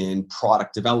innovate in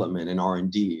product development and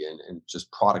R&D and just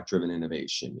product-driven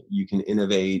innovation. You can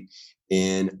innovate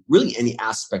in really any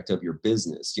aspect of your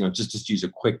business. Just use a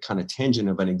quick kind of tangent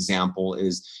of an example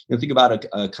is, think about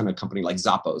a kind of company like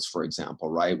Zappos, for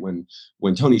example, right? When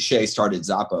Tony Hsieh started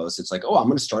Zappos, it's like, oh, I'm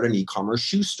going to start an e-commerce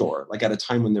shoe store. Like at a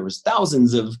time when there was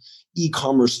thousands of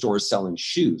e-commerce stores selling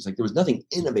shoes, like there was nothing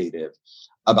innovative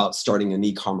about starting an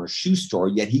e-commerce shoe store,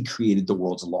 yet he created the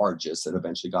world's largest that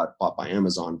eventually got bought by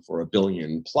Amazon for $1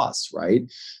 billion plus,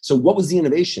 right? So what was the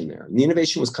innovation there? And the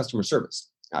innovation was customer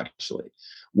service, actually,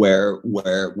 where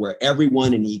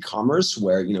everyone in e-commerce,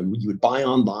 where you would buy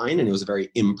online and it was a very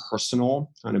impersonal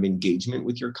kind of engagement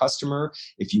with your customer.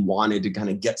 If you wanted to kind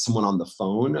of get someone on the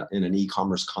phone in an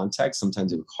e-commerce context,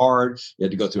 sometimes it was hard. You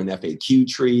had to go through an FAQ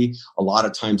tree. A lot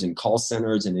of times in call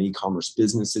centers and in e-commerce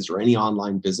businesses or any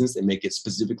online business, they make it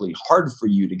specifically hard for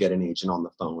you to get an agent on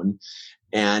the phone.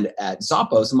 And at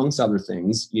Zappos, amongst other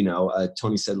things,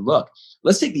 Tony said, look,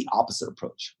 let's take the opposite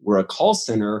approach. Where a call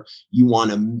center, you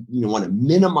want to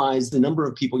minimize the number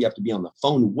of people you have to be on the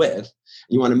phone with.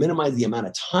 You want to minimize the amount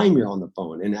of time you're on the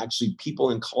phone. And actually,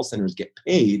 people in call centers get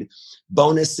paid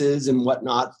bonuses and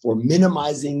whatnot for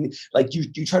minimizing, like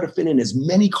you try to fit in as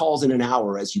many calls in an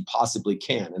hour as you possibly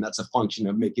can. And that's a function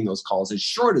of making those calls as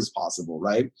short as possible,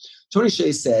 right? Tony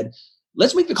Hsieh said,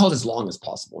 let's make the calls as long as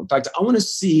possible. In fact, I want to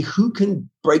see who can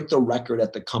break the record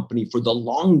at the company for the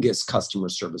longest customer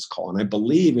service call. And I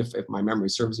believe, if my memory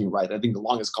serves me right, I think the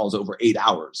longest call is over 8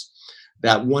 hours,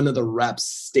 that one of the reps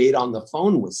stayed on the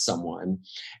phone with someone.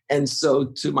 And so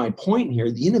to my point here,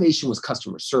 the innovation was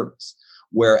customer service,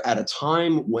 where at a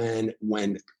time when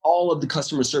all of the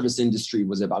customer service industry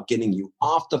was about getting you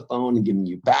off the phone and giving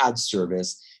you bad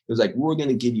service, it was like, we're going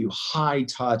to give you high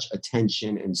touch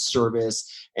attention and service.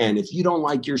 And if you don't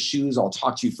like your shoes, I'll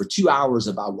talk to you for 2 hours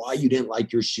about why you didn't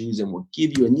like your shoes. And we'll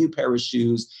give you a new pair of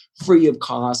shoes free of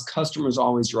cost. Customer's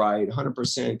always right,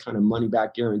 100% kind of money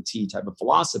back guarantee type of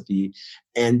philosophy.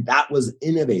 And that was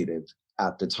innovative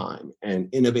at the time, and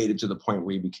innovative to the point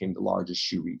where he became the largest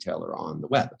shoe retailer on the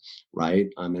web, right?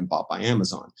 And bought by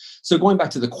Amazon. So going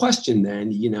back to the question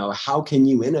then, how can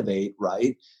you innovate,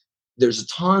 right? There's a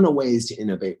ton of ways to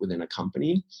innovate within a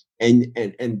company. And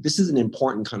this is an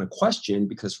important kind of question,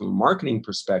 because from a marketing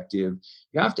perspective,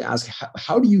 you have to ask,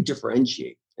 how do you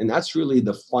differentiate? And that's really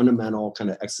the fundamental kind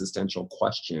of existential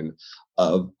question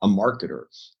of a marketer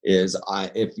is,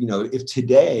 if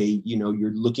today,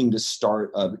 you're looking to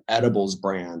start an edibles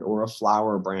brand or a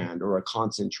flower brand or a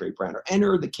concentrate brand, or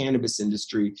enter the cannabis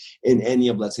industry in any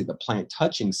of, let's say, the plant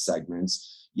touching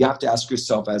segments, you have to ask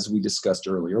yourself, as we discussed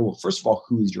earlier, well, first of all,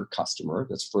 who is your customer?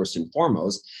 That's first and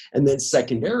foremost. And then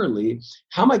secondarily,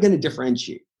 how am I going to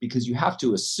differentiate? Because you have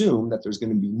to assume that there's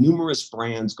going to be numerous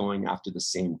brands going after the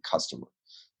same customer.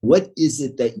 What is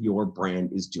it that your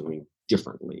brand is doing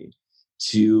differently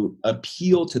to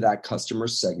appeal to that customer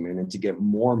segment and to get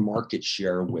more market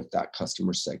share with that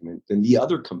customer segment than the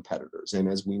other competitors? And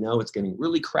as we know, it's getting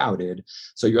really crowded.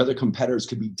 So your other competitors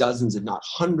could be dozens, if not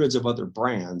hundreds of other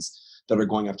brands that are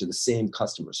going after the same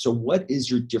customers. So what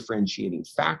is your differentiating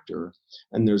factor?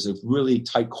 And there's a really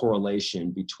tight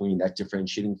correlation between that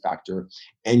differentiating factor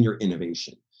and your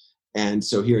innovation. And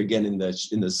so here again, in the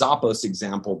Zappos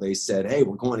example, they said, hey,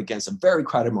 we're going against a very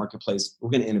crowded marketplace. We're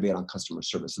going to innovate on customer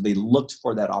service. So they looked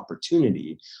for that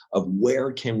opportunity of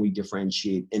where can we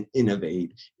differentiate and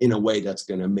innovate in a way that's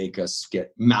going to make us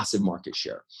get massive market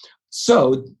share.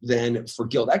 So then for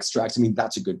Guild Extracts, I mean,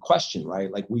 that's a good question,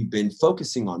 right? Like we've been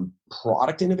focusing on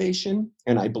product innovation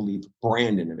and I believe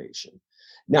brand innovation.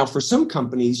 Now, for some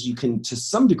companies, you can, to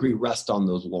some degree, rest on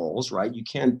those laurels, right? You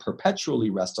can perpetually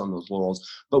rest on those laurels,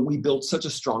 but we built such a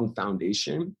strong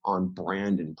foundation on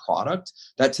brand and product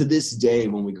that to this day,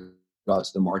 when we go out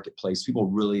to the marketplace, people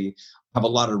really have a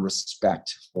lot of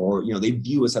respect for, they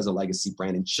view us as a legacy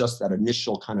brand, and just that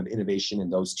initial kind of innovation in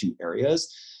those two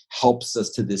areas helps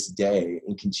us to this day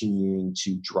in continuing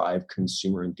to drive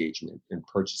consumer engagement and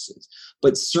purchases.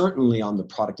 But certainly on the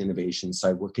product innovation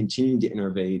side, we're continuing to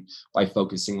innovate by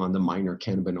focusing on the minor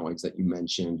cannabinoids that you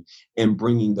mentioned and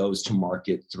bringing those to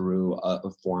market through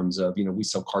forms of, we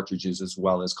sell cartridges as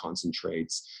well as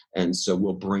concentrates. And so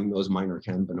we'll bring those minor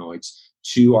cannabinoids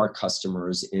to our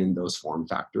customers in those form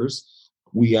factors.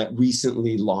 We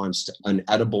recently launched an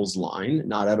edibles line,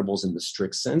 not edibles in the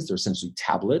strict sense. They're essentially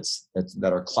tablets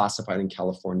that are classified in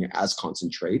California as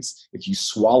concentrates. If you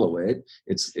swallow it,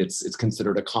 it's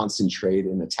considered a concentrate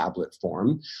in a tablet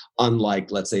form,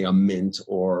 unlike, let's say, a mint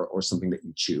or something that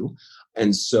you chew.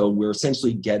 And so we're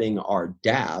essentially getting our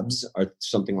dabs, or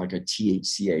something like a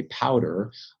THCA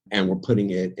powder, and we're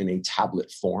putting it in a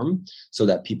tablet form so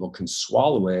that people can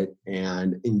swallow it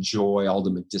and enjoy all the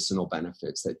medicinal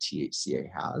benefits that THCA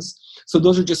has. So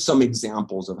those are just some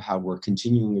examples of how we're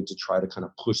continuing to try to kind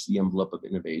of push the envelope of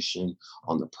innovation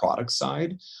on the product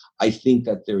side. I think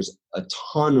that there's a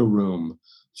ton of room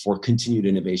for continued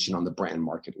innovation on the brand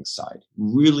marketing side.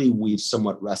 Really, we've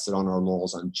somewhat rested on our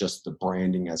laurels on just the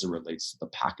branding as it relates to the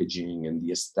packaging and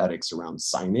the aesthetics around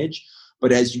signage.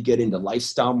 But as you get into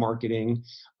lifestyle marketing,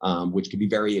 which can be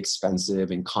very expensive,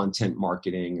 and content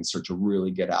marketing, and start to really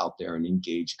get out there and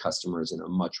engage customers in a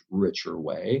much richer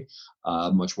way,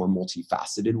 much more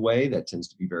multifaceted way that tends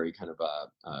to be very kind of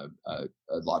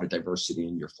a lot of diversity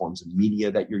in your forms of media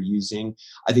that you're using.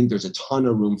 I think there's a ton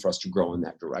of room for us to grow in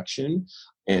that direction.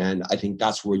 And I think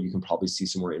that's where you can probably see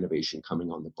some more innovation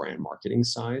coming on the brand marketing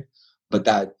side. But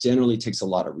that generally takes a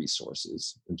lot of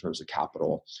resources in terms of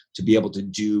capital to be able to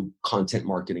do content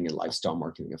marketing and lifestyle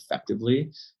marketing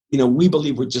effectively. We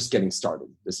believe we're just getting started.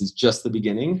 This is just the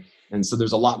beginning. And so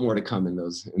there's a lot more to come in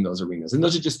those arenas. And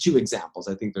those are just two examples.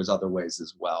 I think there's other ways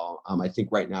as well. I think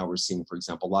right now we're seeing, for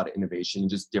example, a lot of innovation in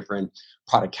just different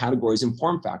product categories and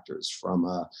form factors, from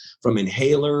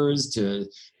inhalers to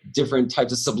different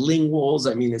types of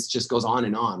sublinguals. I mean, it just goes on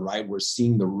and on, right? We're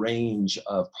seeing the range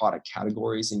of product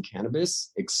categories in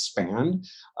cannabis expand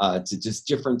to just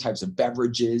different types of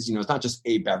beverages. It's not just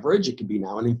a beverage. It can be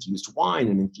now an infused wine,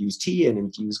 an infused tea, an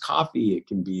infused coffee. It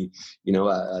can be,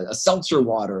 a seltzer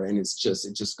water, and it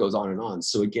just goes on and on.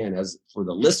 So again, as for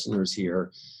the listeners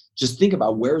here, just think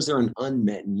about, where is there an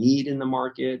unmet need in the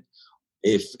market?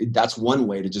 If that's one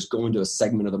way, to just go into a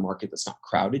segment of the market that's not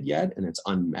crowded yet and it's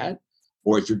unmet.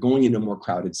 Or if you're going into a more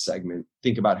crowded segment,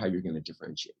 think about how you're going to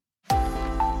differentiate.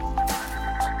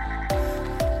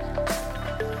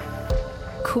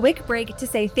 Quick break to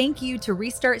say thank you to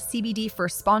Restart CBD for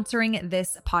sponsoring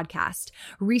this podcast.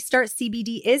 Restart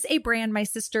CBD is a brand my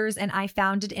sisters and I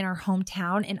founded in our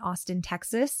hometown in Austin,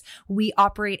 Texas. We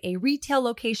operate a retail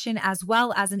location as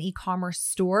well as an e-commerce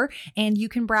store, and you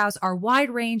can browse our wide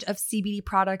range of CBD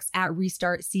products at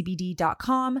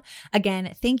restartcbd.com.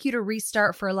 Again, thank you to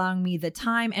Restart for allowing me the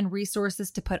time and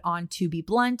resources to put on To Be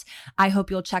Blunt. I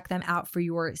hope you'll check them out for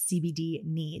your CBD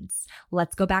needs.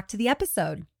 Let's go back to the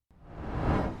episode.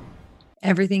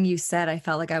 Everything you said, I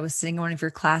felt like I was sitting in one of your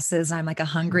classes. I'm like a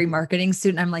hungry marketing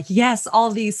student. I'm like, yes,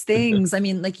 all these things. I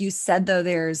mean, like you said, though,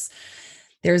 there's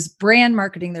brand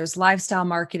marketing, there's lifestyle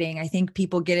marketing. I think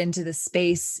people get into the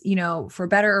space, for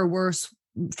better or worse,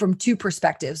 from two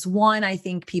perspectives. One, I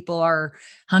think people are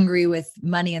hungry with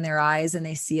money in their eyes and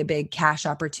they see a big cash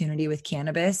opportunity with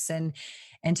cannabis, and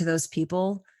to those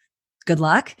people, good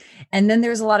luck. And then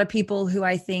there's a lot of people who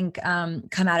I think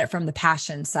come at it from the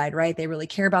passion side, right? They really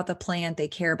care about the plant. They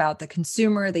care about the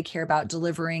consumer. They care about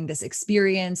delivering this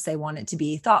experience. They want it to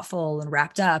be thoughtful and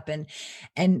wrapped up, and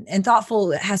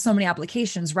thoughtful has so many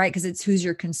applications, right? Because it's who's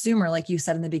your consumer. Like you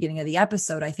said in the beginning of the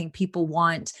episode, I think people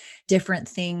want different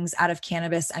things out of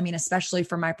cannabis. I mean, especially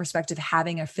from my perspective,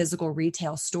 having a physical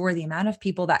retail store, the amount of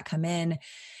people that come in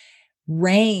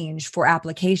range for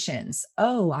applications.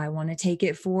 Oh, I want to take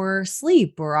it for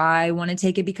sleep, or I want to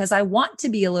take it because I want to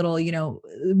be a little,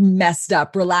 messed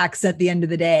up, relaxed at the end of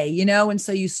the day, And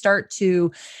so you start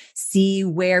to see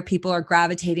where people are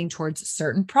gravitating towards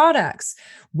certain products.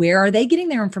 Where are they getting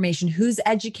their information? Who's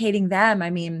educating them?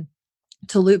 I mean,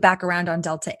 to loop back around on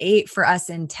Delta 8 for us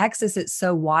in Texas, it's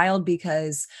so wild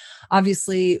because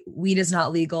obviously weed is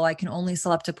not legal. I can only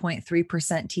sell up to 0.3%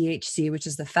 THC, which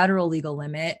is the federal legal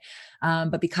limit.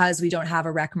 But because we don't have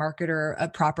a rec market or a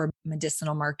proper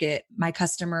medicinal market, my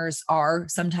customers are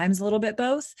sometimes a little bit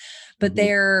both, but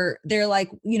they're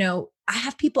like, I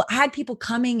had people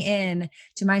coming in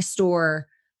to my store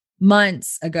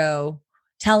months ago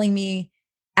telling me,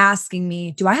 asking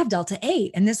me, do I have Delta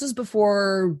 8? And this was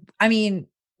before,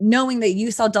 knowing that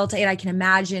you sell Delta 8, I can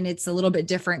imagine it's a little bit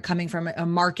different coming from a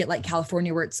market like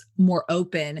California where it's more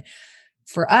open.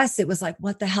 For us, it was like,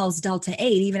 what the hell is Delta 8?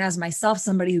 Even as myself,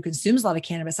 somebody who consumes a lot of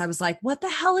cannabis, I was like, what the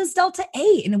hell is Delta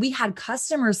 8? And we had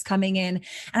customers coming in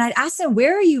and I'd ask them,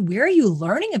 where are you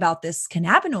learning about this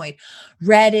cannabinoid?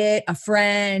 Reddit, a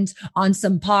friend, on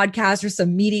some podcast or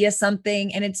some media,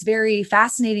 something. And it's very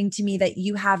fascinating to me that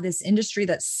you have this industry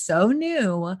that's so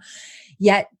new,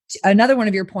 yet another one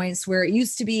of your points where it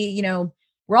used to be,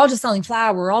 we're all just selling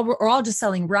flour. We're all just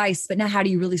selling rice. But now how do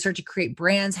you really start to create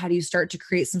brands? How do you start to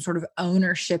create some sort of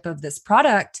ownership of this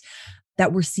product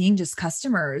that we're seeing just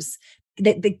customers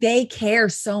that they care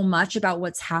so much about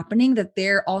what's happening that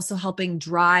they're also helping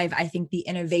drive, I think, the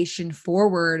innovation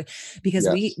forward because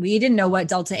we didn't know what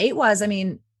Delta 8 was. I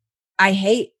mean, I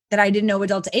hate that I didn't know what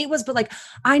Delta 8 was, but like,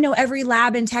 I know every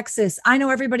lab in Texas. I know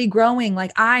everybody growing.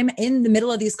 Like I'm in the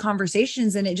middle of these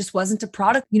conversations and it just wasn't a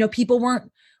product. People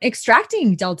weren't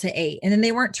extracting Delta 8 and then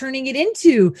they weren't turning it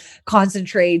into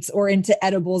concentrates or into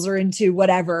edibles or into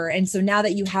whatever. And so now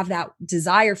that you have that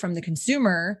desire from the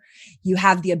consumer, you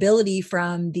have the ability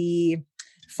from the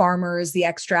farmers, the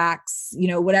extracts,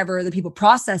 whatever, the people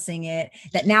processing it,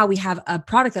 that now we have a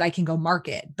product that I can go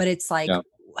market. But it's like,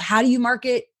 how do you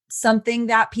market something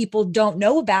that people don't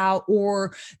know about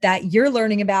or that you're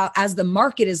learning about as the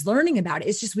market is learning about it?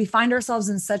 It's just, we find ourselves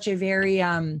in such a very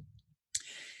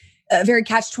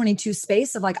catch-22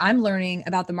 space of like, I'm learning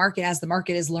about the market as the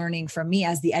market is learning from me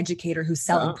as the educator who's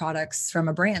selling products from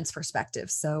a brand's perspective.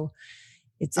 So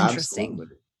it's interesting.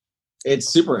 Absolutely. It's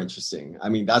super interesting. I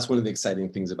mean, that's one of the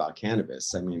exciting things about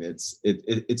cannabis. I mean,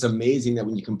 it's amazing that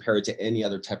when you compare it to any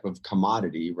other type of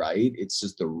commodity, right? It's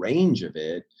just the range of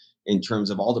it in terms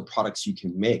of all the products you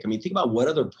can make. I mean, think about what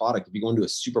other product, if you go into a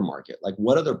supermarket, like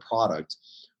what other product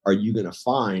are you going to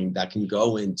find that can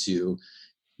go into,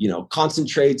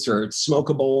 concentrates or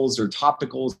smokables or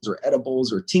topicals or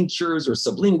edibles or tinctures or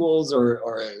sublinguals or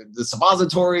the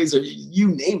suppositories or you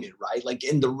name it, right? Like,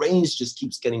 and the range just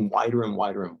keeps getting wider and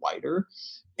wider and wider.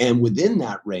 And within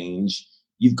that range,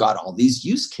 you've got all these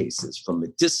use cases from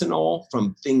medicinal,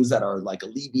 from things that are like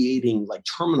alleviating like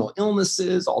terminal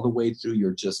illnesses, all the way through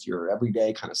your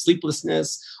everyday kind of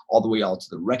sleeplessness, all the way out to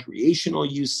the recreational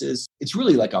uses. It's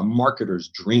really like a marketer's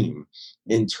dream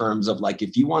in terms of like,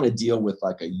 if you want to deal with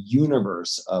like a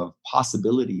universe of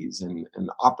possibilities and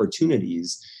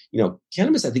opportunities,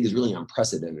 cannabis, I think, is really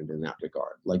unprecedented in that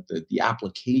regard. Like the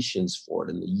applications for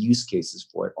it and the use cases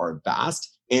for it are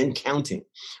vast and counting.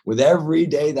 With every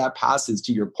day that passes,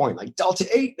 to your point, like Delta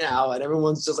 8 now, and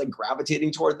everyone's just like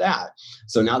gravitating toward that.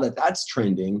 So now that that's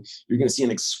trending, you're going to see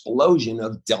an explosion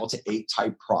of Delta 8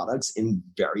 type products in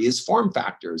various form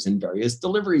factors and various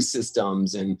delivery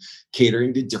systems and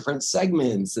catering to different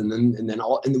segments. And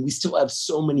then we still have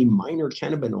so many minor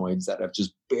cannabinoids that have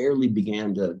just barely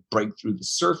began to break through the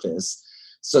surface.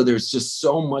 So there's just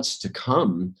so much to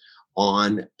come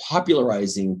on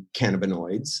popularizing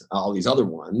cannabinoids, all these other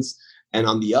ones. And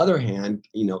on the other hand,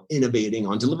 innovating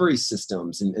on delivery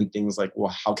systems and things like,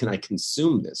 well, how can I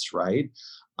consume this, right?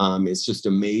 It's just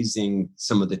amazing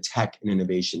some of the tech and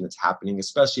innovation that's happening,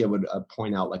 especially I would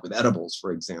point out like with edibles,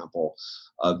 for example,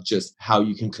 of just how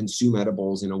you can consume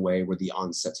edibles in a way where the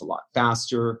onset's a lot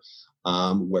faster,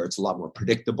 where it's a lot more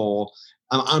predictable.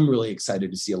 I'm really excited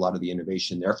to see a lot of the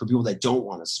innovation there for people that don't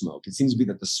want to smoke. It seems to be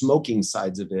that the smoking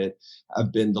sides of it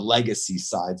have been the legacy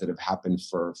sides that have happened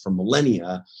for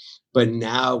millennia. But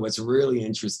now what's really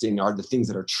interesting are the things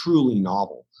that are truly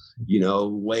novel,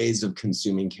 ways of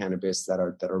consuming cannabis that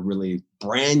are really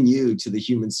brand new to the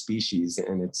human species.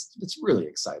 And it's really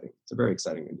exciting. It's a very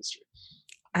exciting industry.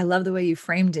 I love the way you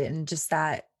framed it and just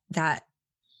that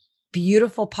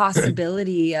beautiful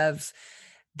possibility of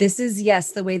this is,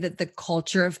 yes, the way that the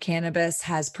culture of cannabis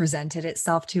has presented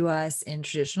itself to us in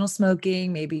traditional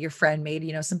smoking. Maybe your friend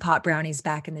made, some pot brownies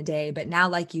back in the day, but now,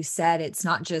 like you said, it's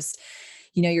not just,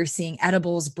 you're seeing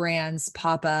edibles brands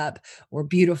pop up or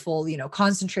beautiful,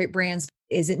 concentrate brands.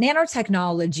 Is it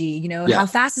nanotechnology? Yeah. How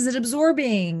fast is it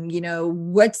absorbing?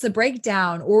 What's the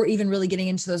breakdown? Or even really getting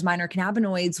into those minor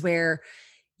cannabinoids where,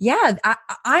 yeah,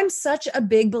 I'm such a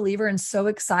big believer and so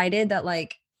excited that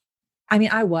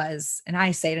and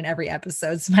I say it in every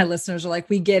episode. So my listeners are like,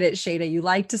 we get it, Shada, you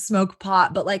like to smoke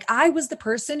pot. But I was the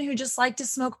person who just liked to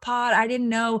smoke pot. I didn't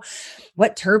know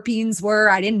what terpenes were.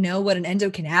 I didn't know what an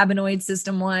endocannabinoid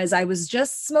system was. I was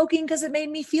just smoking because it made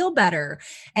me feel better.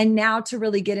 And now to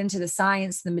really get into the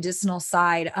science, the medicinal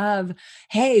side of,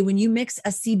 hey, when you mix a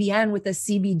CBN with a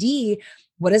CBD,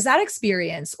 what is that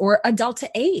experience? Or a Delta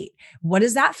 8? What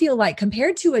does that feel like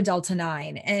compared to a Delta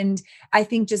 9? And I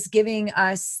think just giving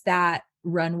us that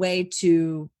runway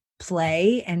to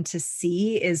play and to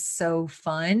see is so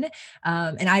fun.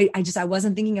 And I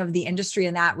wasn't thinking of the industry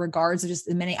in that regards of just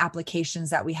the many applications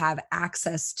that we have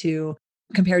access to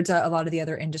compared to a lot of the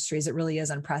other industries. It really is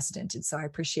unprecedented. So I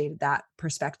appreciated that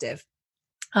perspective.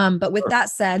 But with that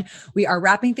said, we are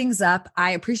wrapping things up.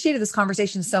 I appreciated this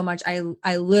conversation so much.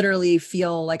 I literally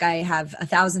feel like I have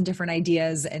 1,000 different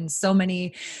ideas and so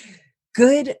many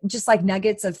good, just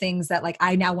nuggets of things that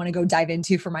I now want to go dive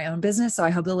into for my own business. So I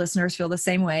hope the listeners feel the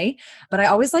same way. But I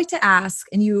always like to ask,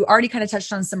 and you already kind of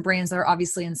touched on some brands that are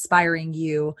obviously inspiring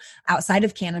you outside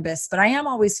of cannabis, but I am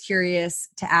always curious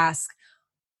to ask,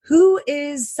 who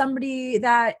is somebody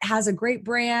that has a great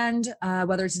brand,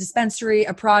 whether it's a dispensary,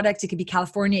 a product, it could be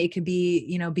California, it could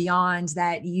be, beyond,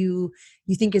 that you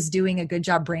think is doing a good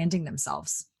job branding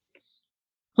themselves?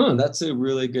 That's a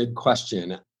really good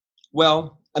question.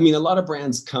 Well, a lot of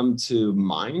brands come to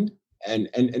mind, and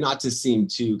not to seem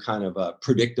too kind of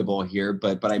predictable here,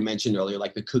 but I mentioned earlier,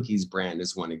 the Cookies brand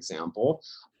is one example.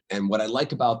 And what I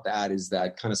like about that is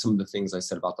that kind of some of the things I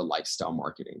said about the lifestyle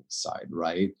marketing side,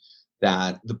 right?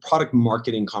 That the product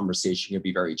marketing conversation can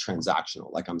be very transactional.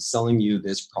 I'm selling you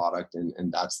this product and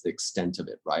that's the extent of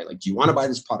it, right? Do you want to buy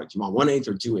this product? Do you want 1/8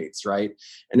 or 2/8, right?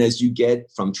 And as you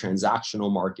get from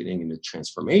transactional marketing into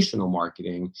transformational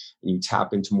marketing, and you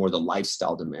tap into more the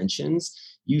lifestyle dimensions,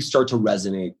 you start to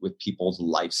resonate with people's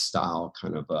lifestyle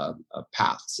kind of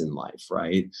paths in life,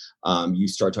 right? You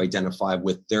start to identify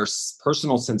with their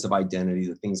personal sense of identity,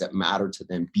 the things that matter to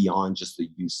them beyond just the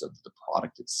use of the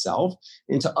product itself,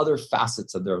 into other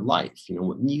facets of their life.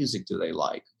 What music do they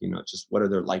like? Just what are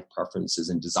their life preferences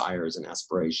and desires and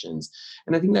aspirations?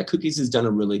 And I think that Cookies has done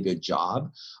a really good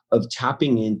job of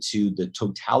tapping into the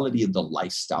totality of the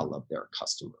lifestyle of their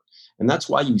customer. And that's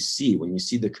why when you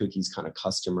see the Cookies kind of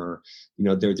customer,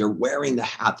 they're wearing the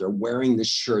hat, they're wearing the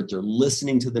shirt, they're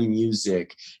listening to the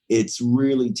music. It's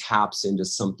really taps into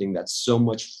something that's so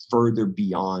much further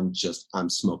beyond just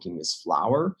I'm smoking this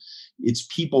flower. It's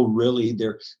people really,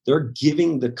 they're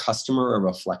giving the customer a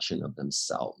reflection of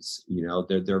themselves.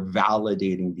 They're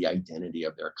validating the identity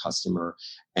of their customer,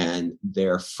 and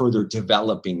they're further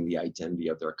developing the identity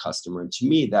of their customer. And to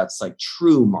me, that's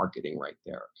true marketing right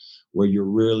there, where you're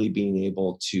really being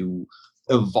able to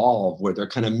evolve, where they're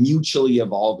kind of mutually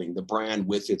evolving the brand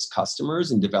with its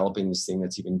customers and developing this thing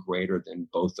that's even greater than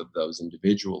both of those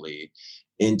individually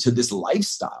into this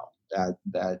lifestyle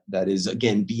that is,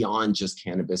 again, beyond just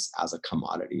cannabis as a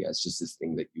commodity, as just this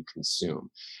thing that you consume.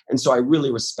 And so I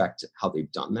really respect how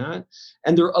they've done that.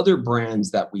 And there are other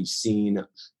brands that we've seen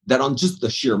that on just the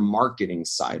sheer marketing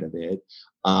side of it,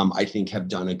 I think have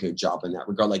done a good job in that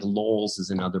regard. Lowell's is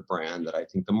another brand that I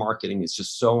think the marketing is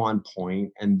just so on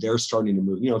point, and they're starting to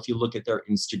move. If you look at their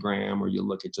Instagram or you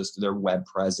look at just their web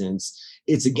presence,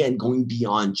 it's again going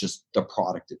beyond just the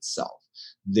product itself.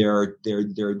 They're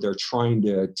trying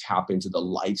to tap into the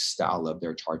lifestyle of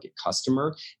their target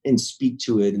customer and speak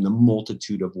to it in the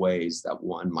multitude of ways that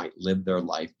one might live their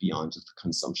life beyond just the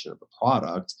consumption of the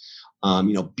product.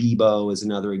 Bebo is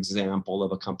another example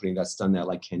of a company that's done that,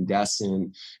 like Cannabis.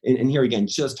 And here again,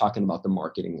 just talking about the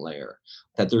marketing layer,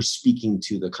 that they're speaking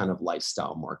to the kind of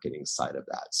lifestyle marketing side of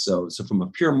that. So from a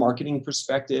pure marketing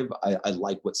perspective, I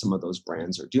like what some of those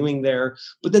brands are doing there.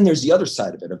 But then there's the other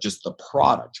side of it, of just the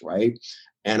product, right?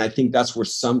 And I think that's where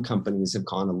some companies have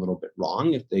gone a little bit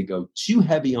wrong. If they go too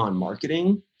heavy on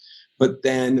marketing, but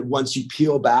then once you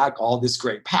peel back all this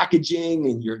great packaging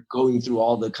and you're going through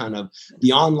all the kind of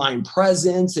the online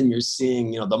presence and you're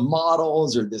seeing, the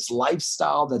models or this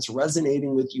lifestyle that's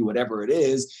resonating with you, whatever it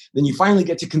is, then you finally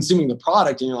get to consuming the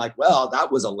product and you're like, well,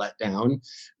 that was a letdown.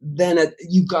 Then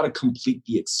you've got to complete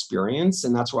the experience.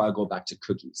 And that's where I go back to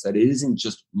Cookies, that it isn't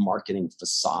just marketing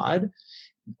facade.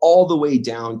 all the way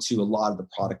down to a lot of the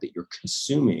product that you're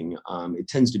consuming. It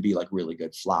tends to be like really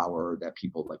good flower that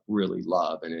people like really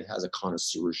love, and it has a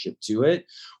connoisseurship to it.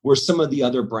 Where some of the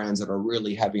other brands that are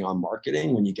really heavy on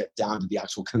marketing, when you get down to the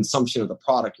actual consumption of the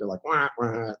product, you're like, wah,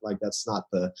 wah, like that's not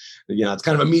the, it's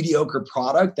kind of a mediocre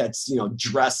product that's,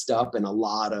 dressed up in a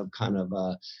lot of kind of,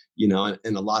 in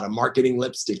a lot of marketing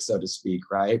lipstick, so to speak,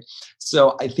 right?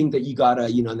 So I think that you gotta,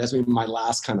 and that's maybe my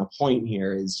last kind of point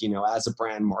here is, as a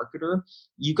brand marketer,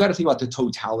 you got to think about the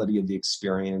totality of the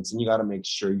experience, and you got to make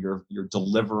sure you're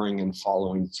delivering and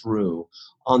following through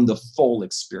on the full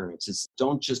experience.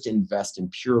 Don't just invest in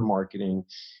pure marketing.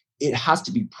 It has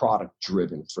to be product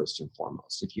driven first and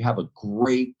foremost. If you have a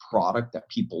great product that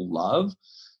people love,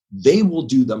 they will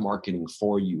do the marketing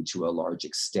for you to a large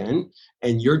extent.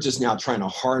 And you're just now trying to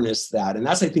harness that. And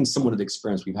that's, I think, somewhat of the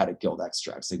experience we've had at Guild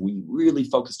Extracts. Like, we really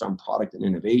focused on product and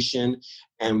innovation.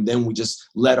 And then we just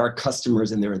let our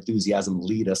customers and their enthusiasm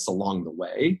lead us along the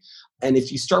way. And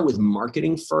if you start with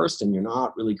marketing first and you're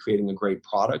not really creating a great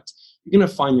product, you're going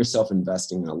to find yourself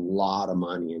investing a lot of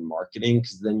money in marketing,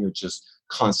 because then you're just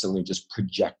constantly just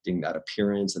projecting that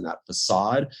appearance and that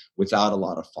facade without a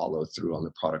lot of follow through on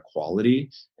the product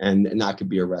quality. And that could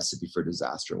be a recipe for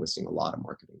disaster and wasting a lot of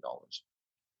marketing dollars.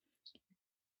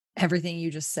 Everything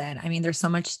you just said. I mean, there's so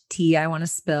much tea I want to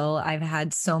spill. I've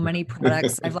had so many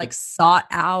products I've like sought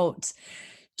out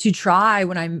to try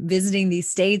when I'm visiting these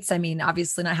states. I mean,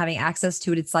 obviously not having access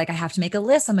to it, it's like I have to make a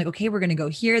list. I'm like, okay, we're going to go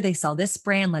here. They sell this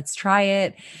brand. Let's try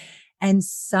it. And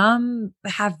some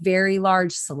have very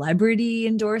large celebrity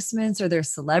endorsements, or they're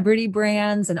celebrity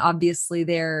brands. And obviously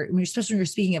especially when you're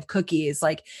speaking of cookies,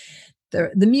 like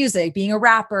the music, being a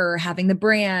rapper, having the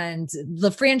brand, the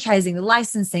franchising, the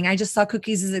licensing. I just saw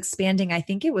Cookies is expanding. I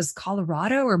think it was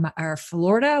Colorado or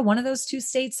Florida, one of those two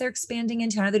states they're expanding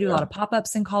into. I know they do a lot of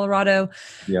pop-ups in Colorado.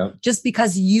 Yeah. Just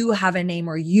because you have a name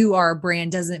or you are a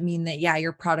brand doesn't mean that,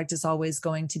 your product is always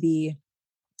going to be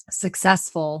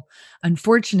successful.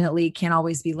 Unfortunately, can't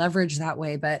always be leveraged that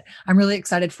way, but I'm really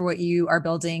excited for what you are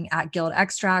building at Guild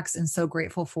Extracts, and so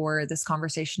grateful for this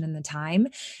conversation and the time.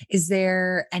 Is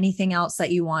there anything else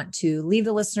that you want to leave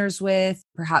the listeners with,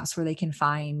 perhaps where they can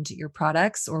find your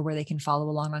products or where they can follow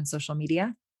along on social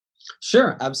media?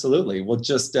 Sure, absolutely. Well,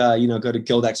 just, go to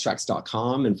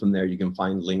guildextracts.com, and from there you can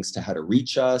find links to how to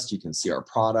reach us. You can see our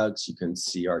products. You can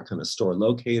see our kind of store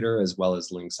locator, as well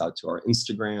as links out to our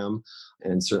Instagram.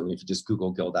 And certainly if you just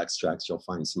Google Guild Extracts, you'll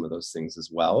find some of those things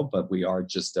as well. But we are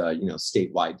just,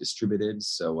 statewide distributed.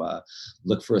 So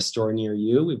look for a store near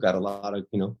you. We've got a lot of,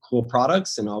 cool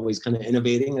products and always kind of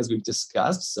innovating, as we've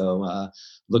discussed. So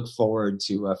look forward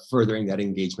to furthering that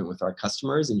engagement with our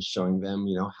customers and showing them,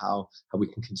 how we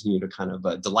can continue to kind of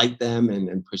delight them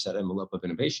and push that envelope of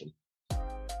innovation.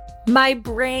 My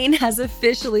brain has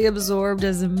officially absorbed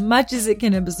as much as it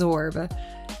can absorb.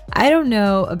 I don't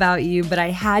know about you, but I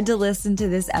had to listen to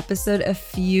this episode a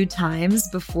few times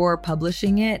before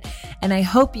publishing it. And I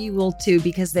hope you will too,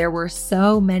 because there were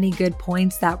so many good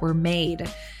points that were made.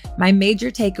 My major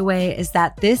takeaway is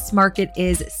that this market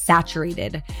is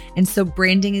saturated. And so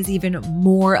branding is even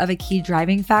more of a key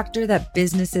driving factor that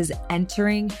businesses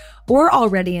entering or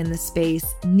already in the space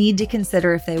need to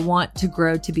consider if they want to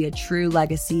grow to be a true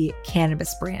legacy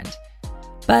cannabis brand.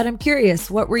 But I'm curious,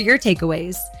 what were your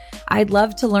takeaways? I'd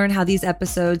love to learn how these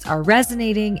episodes are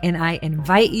resonating, and I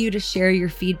invite you to share your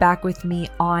feedback with me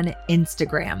on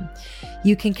Instagram.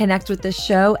 You can connect with the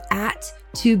show at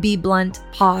To Be Blunt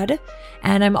Pod,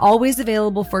 and I'm always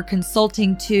available for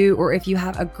consulting too, or if you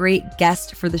have a great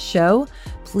guest for the show,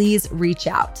 please reach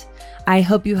out. I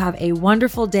hope you have a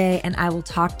wonderful day, and I will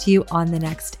talk to you on the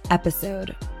next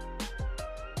episode.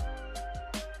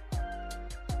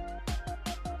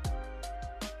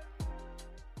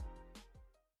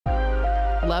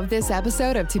 Love this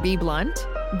episode of To Be Blunt?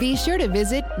 Be sure to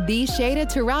visit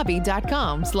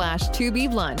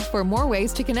theshadatarabi.com/tobeblunt for more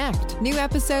ways to connect. New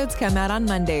episodes come out on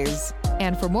Mondays.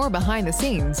 And for more behind the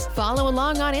scenes, follow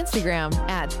along on Instagram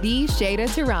at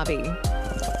theshadatarabi.